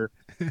Loyer,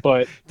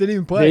 but Didn't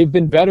even play. they've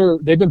been better.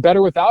 They've been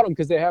better without him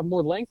because they have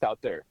more length out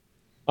there.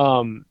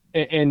 And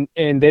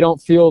they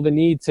don't feel the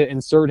need to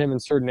insert him in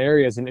certain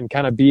areas and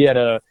kind of be at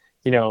a,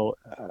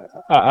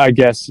 I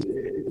guess,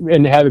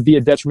 and have it be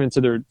a detriment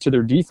to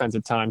their defense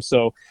at times.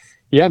 So,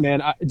 yeah,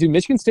 man, dude,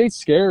 Michigan State's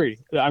scary.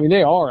 I mean,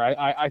 they are.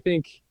 I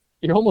think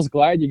you're almost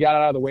glad you got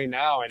it out of the way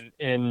now.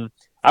 And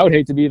I would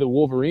hate to be the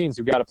Wolverines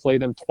who got to play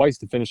them twice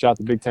to finish out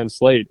the Big Ten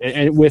slate,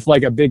 and with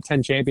like a Big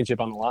Ten championship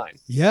on the line.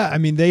 Yeah, I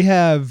mean they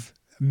have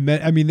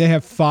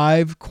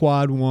 5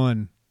 quad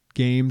 1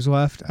 games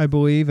left, I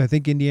believe. I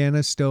think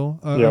Indiana's still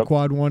a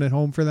quad 1 at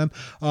home for them.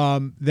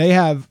 They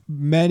have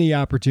many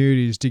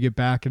opportunities to get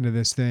back into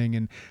this thing,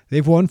 and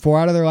they've won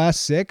 4 out of their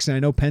last 6. And I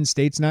know Penn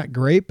State's not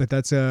great, but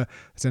it's a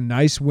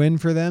nice win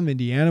for them.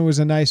 Indiana was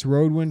a nice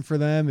road win for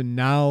them, and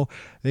now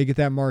they get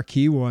that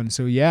marquee one.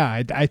 So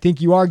yeah, I think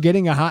you are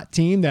getting a hot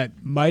team that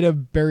might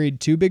have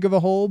buried too big of a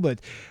hole, but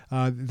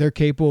they're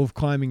capable of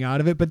climbing out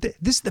of it. But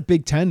this is the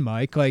Big Ten,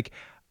 Mike. Like,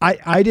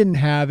 I didn't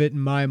have it in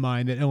my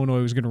mind that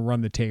Illinois was going to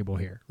run the table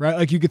here, right?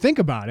 Like, you could think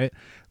about it,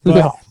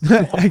 but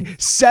like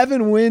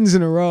 7 wins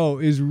in a row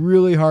is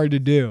really hard to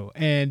do.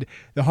 And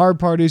the hard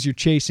part is you're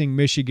chasing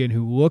Michigan,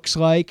 who looks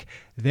like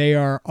they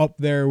are up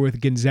there with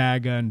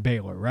Gonzaga and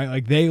Baylor, right?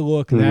 Like, they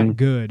look that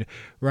good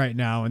right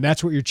now, and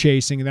that's what you're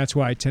chasing, and that's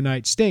why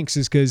tonight stinks,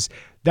 is because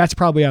that's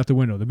probably out the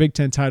window. The Big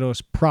Ten title is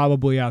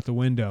probably out the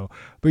window,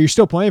 but you're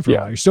still playing for it.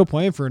 You're still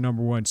playing for a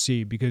number 1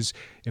 seed, because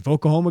if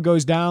Oklahoma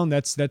goes down,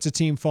 that's a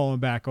team falling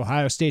back.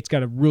 Ohio State's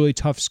got a really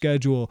tough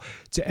schedule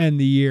to end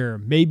the year.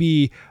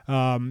 Maybe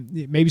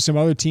some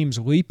other teams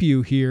leap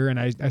you here, and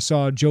I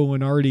saw Joe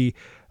Lunardi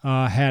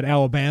had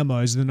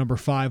Alabama as the number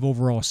 5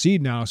 overall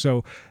seed now.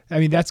 So, I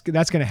mean, that's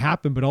going to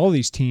happen, but all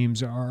these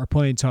teams are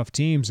playing tough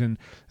teams, and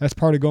that's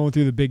part of going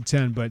through the Big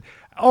Ten. But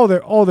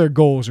all their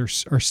goals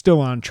are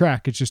still on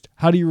track. It's just,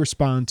 how do you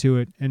respond to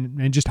it,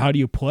 and just how do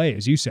you play,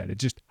 as you said.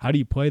 It's just, how do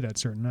you play that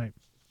certain night?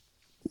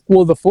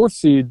 Well, the 4th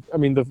seed, I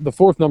mean, the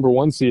 4th number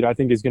 1 seed, I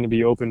think is going to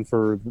be open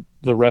for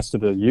the rest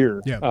of the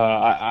year.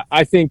 Yeah.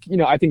 I think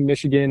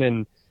Michigan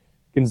and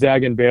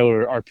Gonzaga and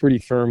Baylor are pretty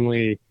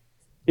firmly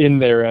in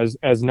there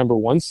as number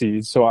 1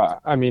 seeds. So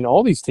I mean,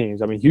 all these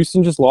teams. I mean,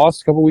 Houston just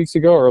lost a couple weeks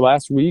ago or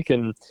last week,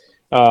 and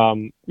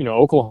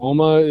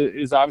Oklahoma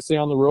is obviously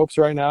on the ropes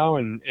right now,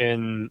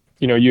 and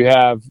you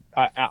have.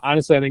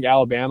 Honestly, I think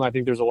Alabama. I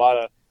think there's a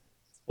lot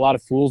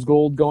of fool's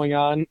gold going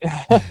on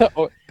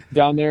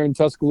down there in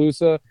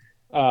Tuscaloosa.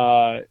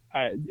 I'll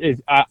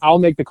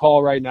make the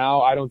call right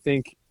now. I don't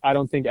think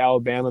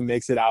Alabama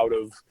makes it out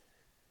of.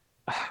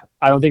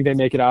 I don't think they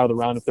make it out of the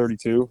round of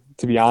 32,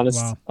 to be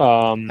honest.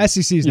 Wow.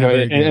 SEC is not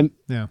very good.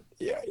 Yeah,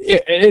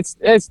 it's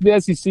the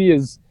SEC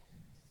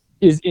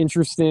is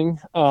interesting,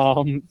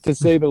 to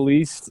say the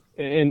least.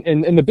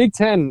 And the Big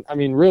Ten, I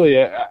mean, really,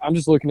 I'm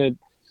just looking at,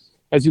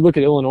 as you look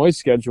at Illinois'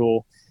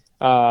 schedule,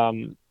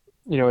 it's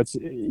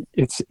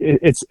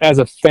as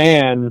a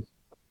fan,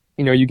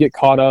 you get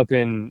caught up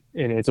in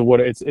it's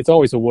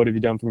always a what have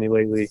you done for me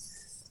lately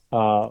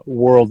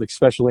world,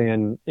 especially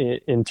in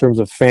terms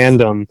of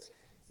fandom.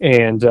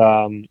 And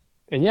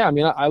yeah, I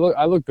mean,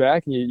 I look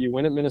back, and you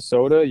win at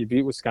Minnesota, you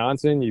beat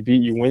Wisconsin, you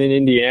win in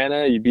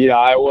Indiana, you beat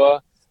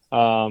Iowa.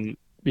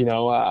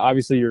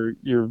 Obviously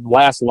your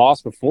last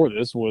loss before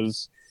this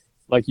was,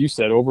 like you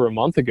said, over a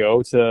month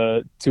ago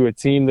to a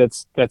team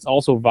that's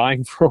also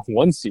vying for a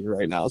 1 seed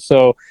right now.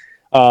 So,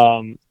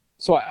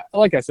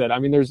 like I said, I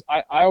mean,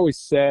 I always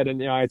said,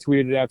 and I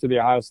tweeted it after the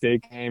Ohio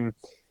State game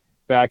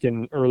back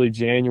in early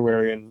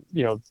January, and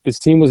this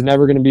team was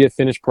never going to be a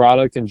finished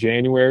product in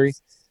January.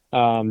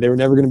 They were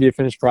never going to be a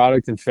finished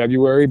product in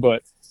February,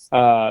 but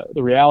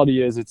the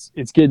reality is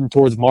it's getting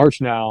towards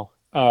March now,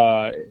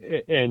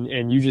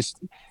 and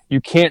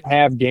you can't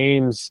have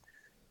games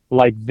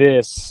like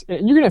this.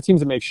 And you're going to have teams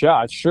that make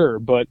shots, sure,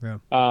 but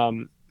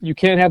you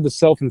can't have the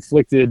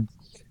self-inflicted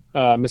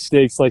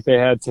mistakes like they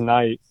had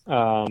tonight.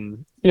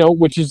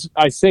 Which is,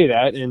 I say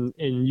that, and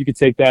you could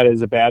take that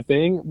as a bad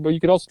thing, but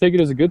you could also take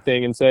it as a good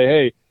thing and say,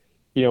 hey,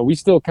 we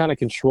still kind of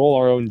control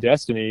our own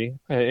destiny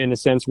in a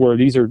sense where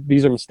these are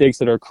mistakes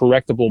that are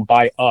correctable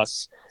by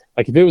us.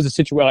 Like, if it was a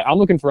situation, like, I'm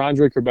looking for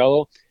Andre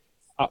Curbelo.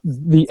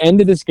 The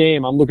end of this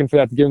game, I'm looking for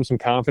that to give him some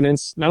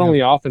confidence, not only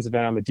offensive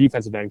end, on the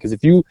defensive end. Because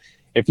if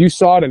you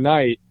saw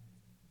tonight,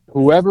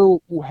 whoever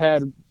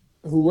Andre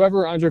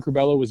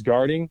Curbelo was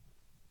guarding,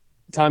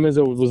 Tom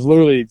Izzo was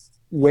literally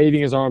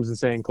waving his arms and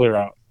saying, "Clear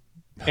out."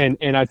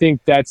 And I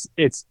think it's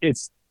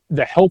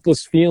the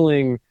helpless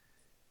feeling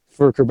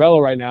for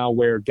Curbelo right now,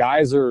 where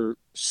guys are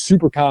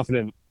super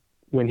confident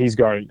when he's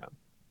guarding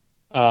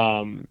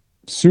them.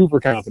 super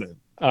confident.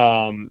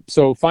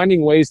 So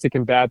finding ways to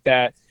combat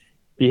that.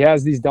 He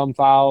has these dumb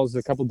fouls,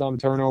 a couple dumb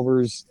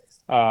turnovers,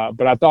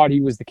 but I thought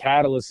he was the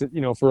catalyst,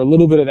 for a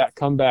little bit of that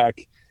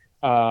comeback.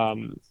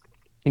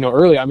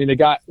 Early. I mean, they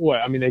got what?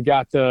 I mean,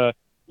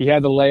 he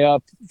had the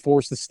layup,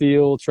 forced the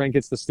steal, Trent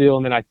gets the steal,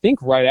 and then I think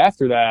right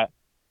after that,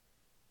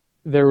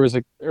 there was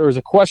a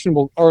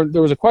questionable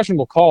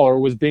call, or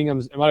was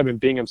Bingham's? It might have been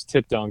Bingham's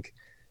tip dunk,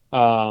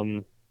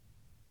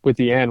 with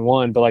the and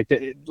one. But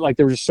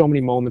there were just so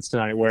many moments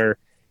tonight where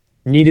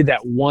needed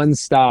that one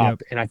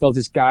stop, Yep. and I felt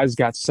this guys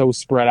got so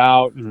spread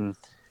out, and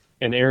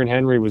Aaron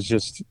Henry was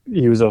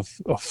a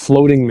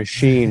floating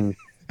machine.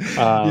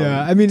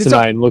 Yeah, I mean,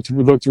 tonight and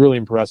looked really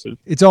impressive.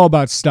 It's all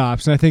about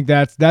stops, and I think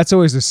that's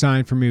always a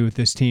sign for me with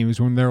this team is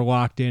when they're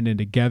locked in and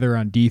together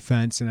on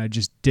defense, and I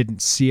just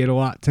didn't see it a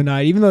lot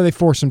tonight, even though they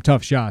forced some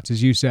tough shots,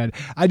 as you said.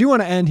 I do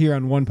want to end here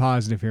on one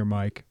positive here,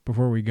 Mike,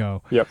 before we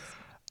go. Yep.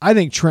 I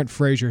think Trent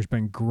Frazier has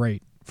been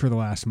great for the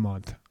last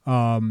month.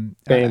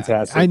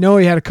 Fantastic. I know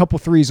he had a couple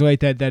threes late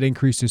that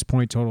increased his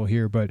point total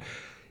here, but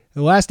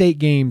the last 8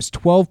 games,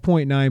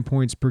 12.9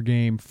 points per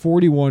game,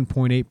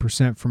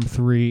 41.8% from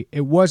 3.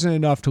 It wasn't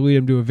enough to lead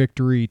him to a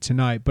victory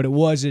tonight, but it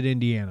was at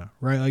Indiana,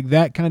 right? Like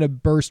that kind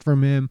of burst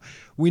from him.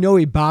 We know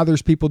he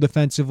bothers people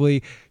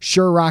defensively.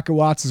 Sure, Rocket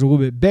Watts is a little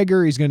bit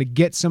bigger. He's going to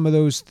get some of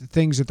those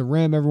things at the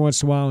rim every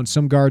once in a while, and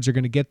some guards are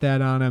going to get that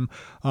on him.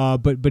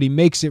 But he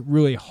makes it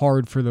really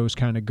hard for those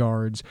kind of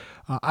guards.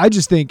 I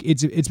just think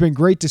it's been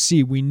great to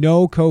see. We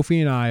know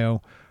Kofi and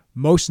Ayo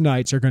most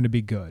nights are going to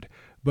be good.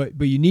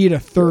 But you need a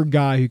third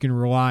guy who can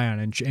rely on.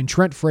 And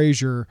Trent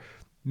Frazier,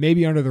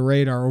 maybe under the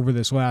radar over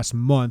this last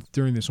month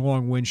during this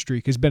long win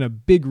streak, has been a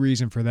big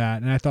reason for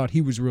that. And I thought he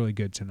was really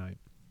good tonight.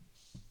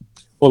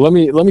 Well, let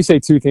me say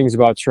 2 things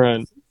about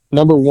Trent.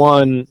 Number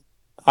one,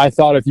 I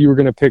thought if you were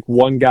going to pick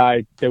one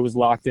guy that was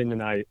locked in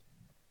tonight,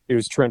 it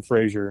was Trent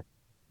Frazier.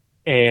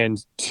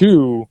 And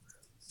 2,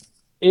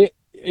 it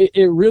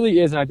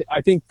really is. And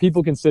I think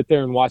people can sit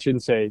there and watch it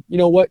and say, you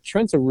know what,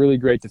 Trent's a really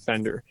great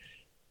defender.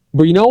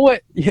 But you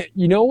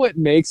know what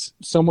makes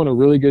someone a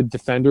really good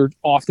defender?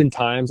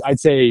 Oftentimes, I'd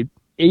say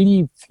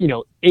 80+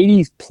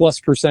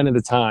 % of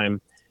the time,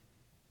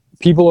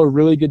 people are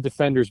really good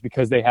defenders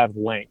because they have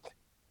length.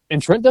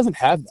 And Trent doesn't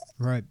have that.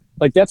 Right.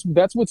 Like that's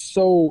what's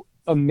so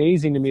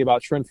amazing to me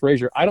about Trent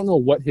Frazier. I don't know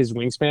what his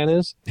wingspan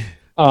is.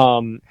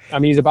 I mean,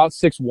 he's about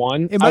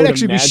 6'1". It might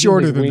actually be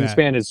shorter than that.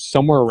 Wingspan is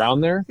somewhere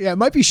around there. Yeah, it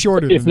might be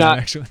shorter than that,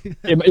 actually.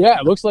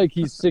 It looks like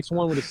he's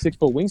 6'1" with a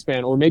 6-foot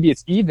wingspan, or maybe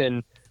it's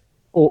even.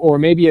 Or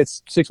maybe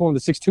it's 6'1"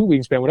 with a 6'2"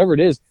 wingspan, whatever it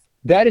is.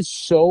 That is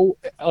so,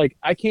 like,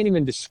 I can't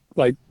even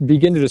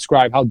begin to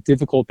describe how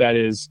difficult that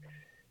is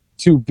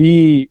to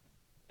be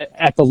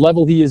at the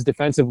level he is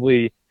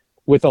defensively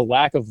with a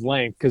lack of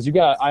length. Because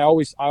I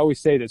always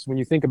say this when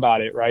you think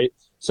about it, right?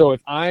 So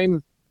if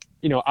I'm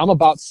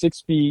about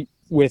 6 feet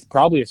with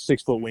probably a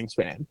 6-foot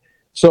wingspan.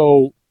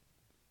 So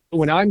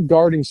when I'm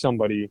guarding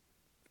somebody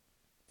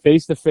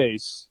face to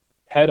face,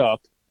 head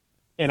up,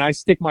 and I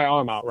stick my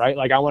arm out, right?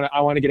 Like I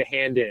want to get a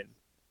hand in.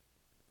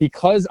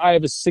 Because I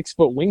have a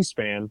 6-foot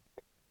wingspan,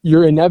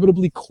 you're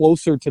inevitably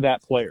closer to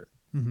that player.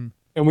 Mm-hmm.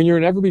 And when you're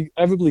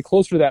inevitably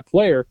closer to that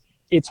player,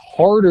 it's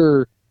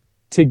harder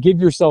to give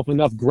yourself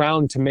enough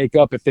ground to make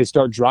up if they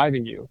start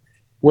driving you.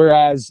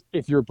 Whereas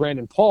if you're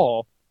Brandon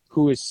Paul,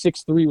 who is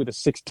 6'3" with a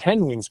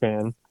 6'10"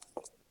 wingspan,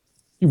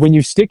 when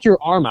you stick your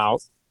arm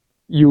out,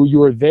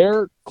 you are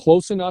there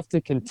close enough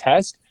to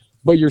contest,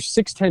 but your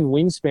 6'10"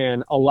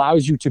 wingspan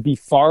allows you to be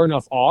far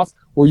enough off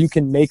where you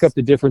can make up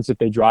the difference if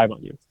they drive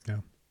on you. Yeah.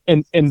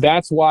 And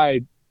that's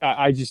why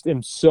I just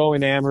am so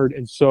enamored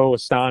and so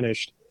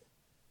astonished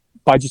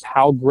by just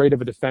how great of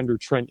a defender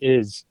Trent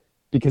is,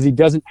 because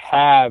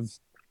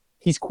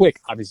he's quick,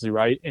 obviously,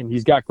 right? And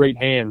he's got great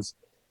hands,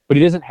 but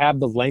he doesn't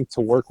have the length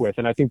to work with.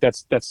 And I think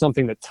that's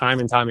something that time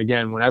and time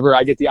again, whenever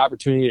I get the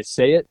opportunity to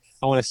say it,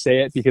 I want to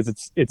say it because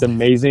it's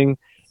amazing.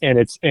 And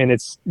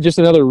it's just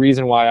another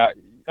reason why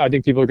I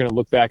think people are going to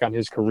look back on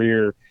his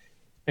career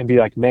and be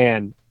like,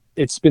 man,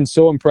 it's been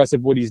so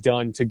impressive what he's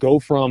done to go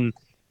from,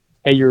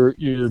 hey,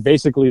 you're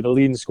basically the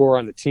leading scorer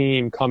on the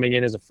team coming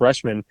in as a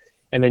freshman,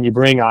 and then you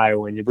bring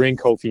Ayo and you bring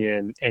Kofi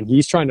in, and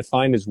he's trying to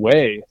find his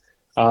way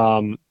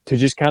to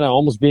just kind of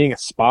almost being a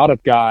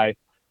spot-up guy,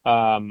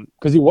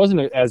 because he wasn't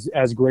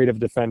as great of a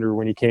defender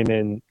when he came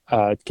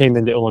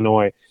into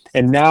Illinois.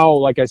 And now,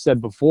 like I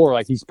said before,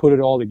 like he's put it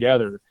all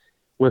together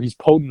where he's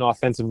potent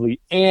offensively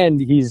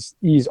and he's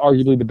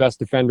arguably the best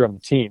defender on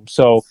the team.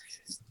 So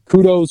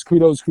kudos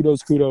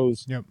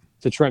Yep.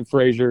 to Trent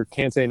Frazier.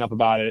 Can't say enough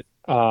about it.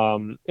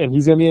 And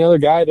he's going to be another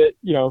guy that,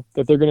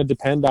 that they're going to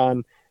depend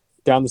on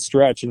down the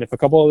stretch. And if a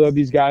couple of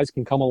these guys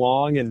can come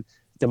along and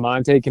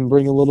DeMonte can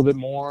bring a little bit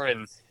more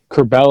and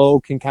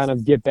Curbelo can kind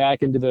of get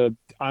back into the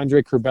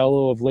Andre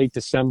Curbelo of late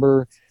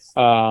December,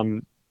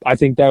 I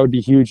think that would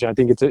be huge. I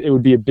think it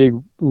would be a big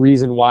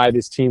reason why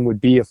this team would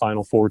be a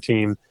Final Four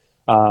team,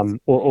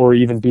 or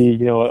even be,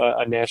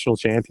 a national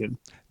champion.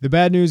 The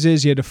bad news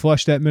is you had to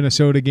flush that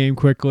Minnesota game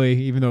quickly,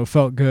 even though it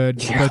felt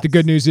good. Yes. But the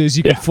good news is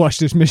you can flush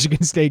this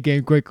Michigan State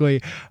game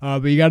quickly.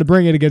 But you got to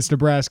bring it against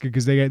Nebraska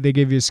because they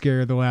gave you a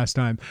scare the last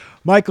time.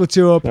 Mike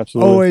LaTulip,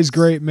 always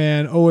great,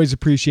 man. Always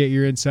appreciate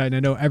your insight. And I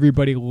know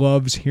everybody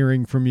loves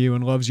hearing from you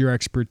and loves your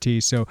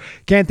expertise. So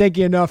can't thank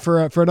you enough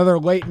for another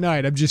late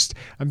night.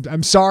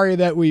 I'm sorry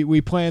that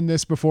we planned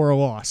this before a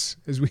loss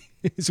as we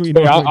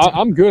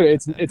I'm good.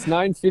 It's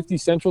 9:50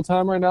 Central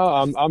Time right now.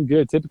 I'm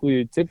good.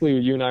 Typically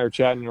you and I are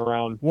chatting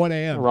around 1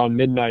 a.m. around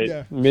midnight.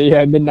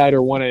 Yeah, midnight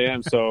or 1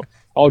 a.m. So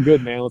all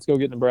good, man. Let's go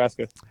get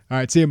Nebraska. All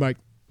right, see you, Mike.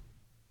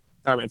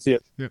 All right, man. See you.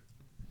 Yeah.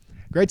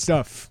 Great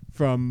stuff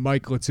from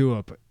Mike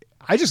LaTulip.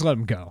 I just let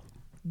him go.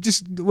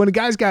 Just when a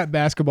guy's got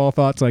basketball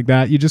thoughts like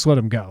that, you just let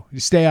him go. You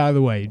stay out of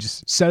the way. You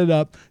just set it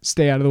up,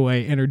 stay out of the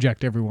way,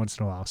 interject every once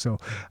in a while. So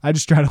I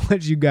just try to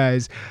let you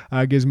guys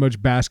get as much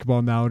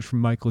basketball knowledge from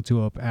Mike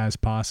LaTulip as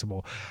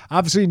possible.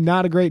 Obviously,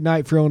 not a great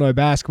night for Illinois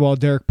basketball.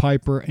 Derek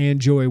Piper and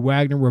Joey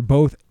Wagner were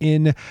both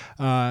in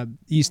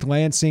East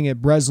Lansing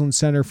at Breslin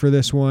Center for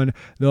this one.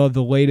 They'll have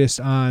the latest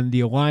on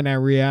the Illini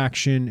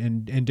reaction,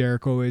 and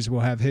Derek always will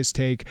have his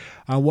take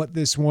on what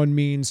this one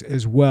means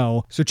as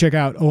well. So check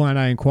out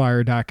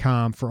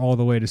IlliniInquirer.com for all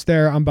the latest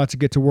there. I'm about to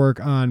get to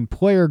work on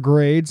player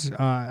grades.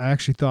 I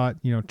actually thought,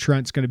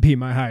 Trent's going to be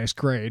my highest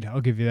grade.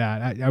 I'll give you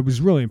that. I was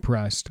really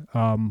impressed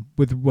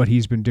with what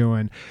he's been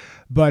doing.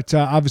 But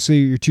obviously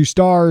your two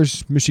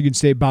stars, Michigan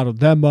State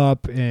bottled them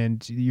up,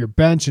 and your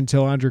bench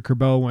until Andre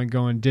Curbelo went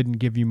going didn't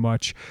give you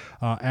much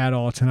at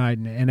all tonight.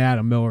 And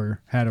Adam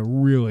Miller had a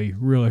really,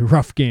 really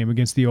rough game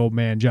against the old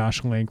man,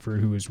 Josh Langford,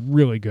 who was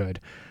really good.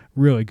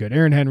 Really good.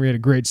 Aaron Henry had a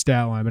great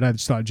stat line, but I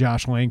just thought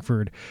Josh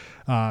Langford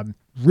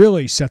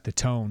really set the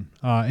tone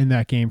in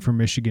that game for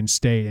Michigan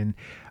State. And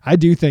I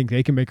do think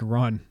they can make a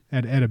run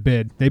at a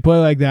bid. They play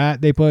like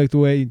that. They play like the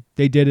way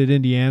they did at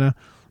Indiana.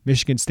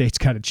 Michigan State's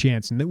got a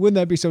chance. And wouldn't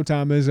that be so,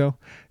 Tom Izzo?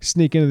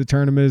 Sneak into the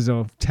tournament as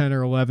a 10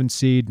 or 11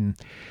 seed and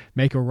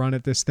make a run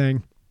at this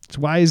thing. It's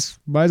why he's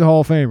a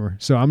Hall of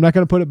Famer. So I'm not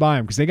going to put it by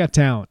him because they got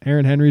talent.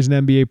 Aaron Henry's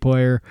an NBA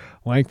player.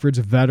 Langford's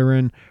a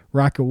veteran.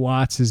 Rocket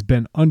Watts has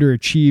been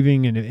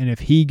underachieving, and if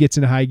he gets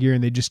into high gear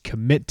and they just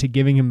commit to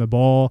giving him the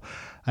ball,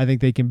 I think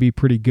they can be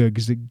pretty good.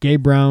 Because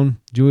Gabe Brown,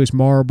 Julius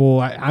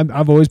Marble,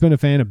 I've always been a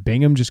fan of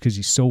Bingham just because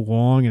he's so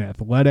long and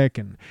athletic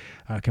and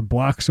can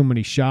block so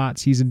many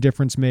shots. He's a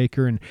difference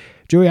maker. And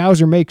Joey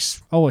Hauser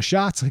makes all the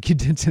shots like he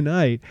did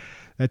tonight.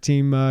 That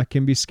team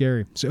can be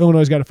scary. So Illinois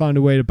has got to find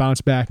a way to bounce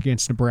back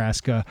against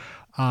Nebraska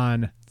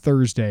on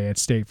Thursday at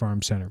State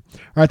Farm Center.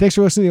 All right, thanks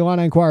for listening to the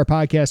Illini Inquirer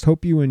podcast.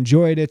 Hope you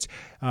enjoyed it.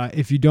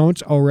 If you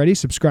don't already,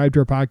 subscribe to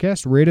our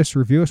podcast, rate us,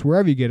 review us,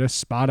 wherever you get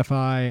us,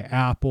 Spotify,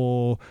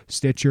 Apple,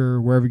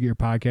 Stitcher, wherever you get your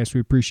podcast. We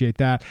appreciate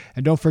that.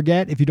 And don't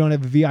forget, if you don't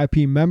have a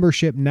VIP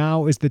membership,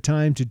 now is the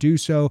time to do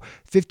so.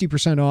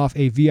 50% off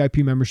a VIP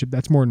membership.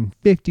 That's more than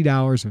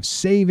 $50 of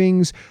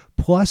savings.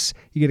 Plus,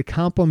 you get a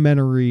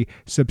complimentary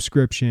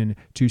subscription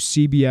to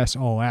CBS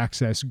All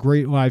Access.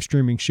 Great live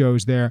streaming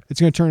shows there. It's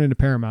going to turn into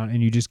Paramount,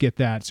 and you just get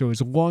that. So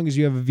as long as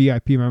you have a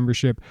VIP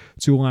membership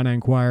to Illini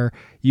Inquirer,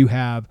 you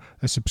have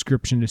a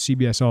subscription to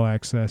CBS All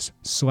Access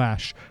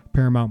 /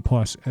 Paramount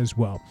Plus as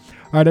well.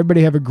 All right,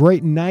 everybody, have a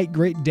great night,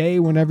 great day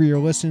whenever you're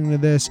listening to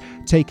this.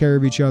 Take care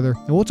of each other,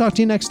 and we'll talk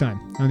to you next time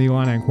on the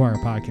Illini Inquirer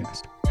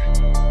podcast.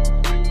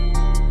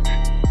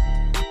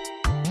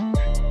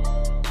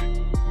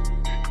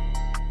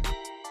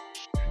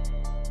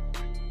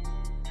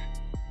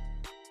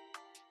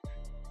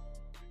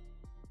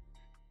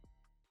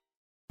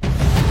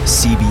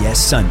 CBS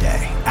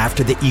Sunday,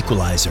 after The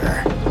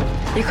Equalizer.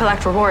 You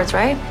collect rewards,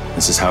 right?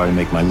 This is how I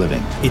make my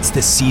living. It's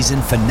the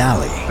season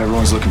finale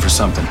Everyone's looking for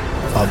something.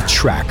 of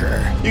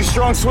Tracker. You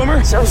strong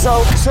swimmer?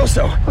 So-so.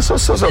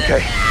 So-so's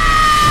okay.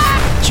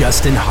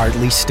 Justin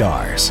Hartley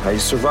stars. How you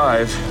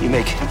survive, you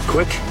make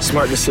quick,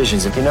 smart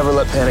decisions, and you never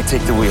let panic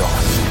take the wheel.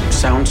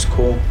 Sounds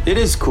cool. It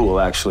is cool,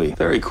 actually.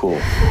 Very cool.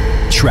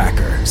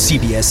 Tracker,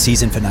 CBS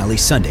season finale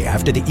Sunday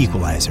after The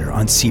Equalizer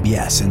on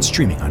CBS and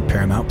streaming on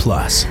Paramount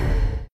Plus.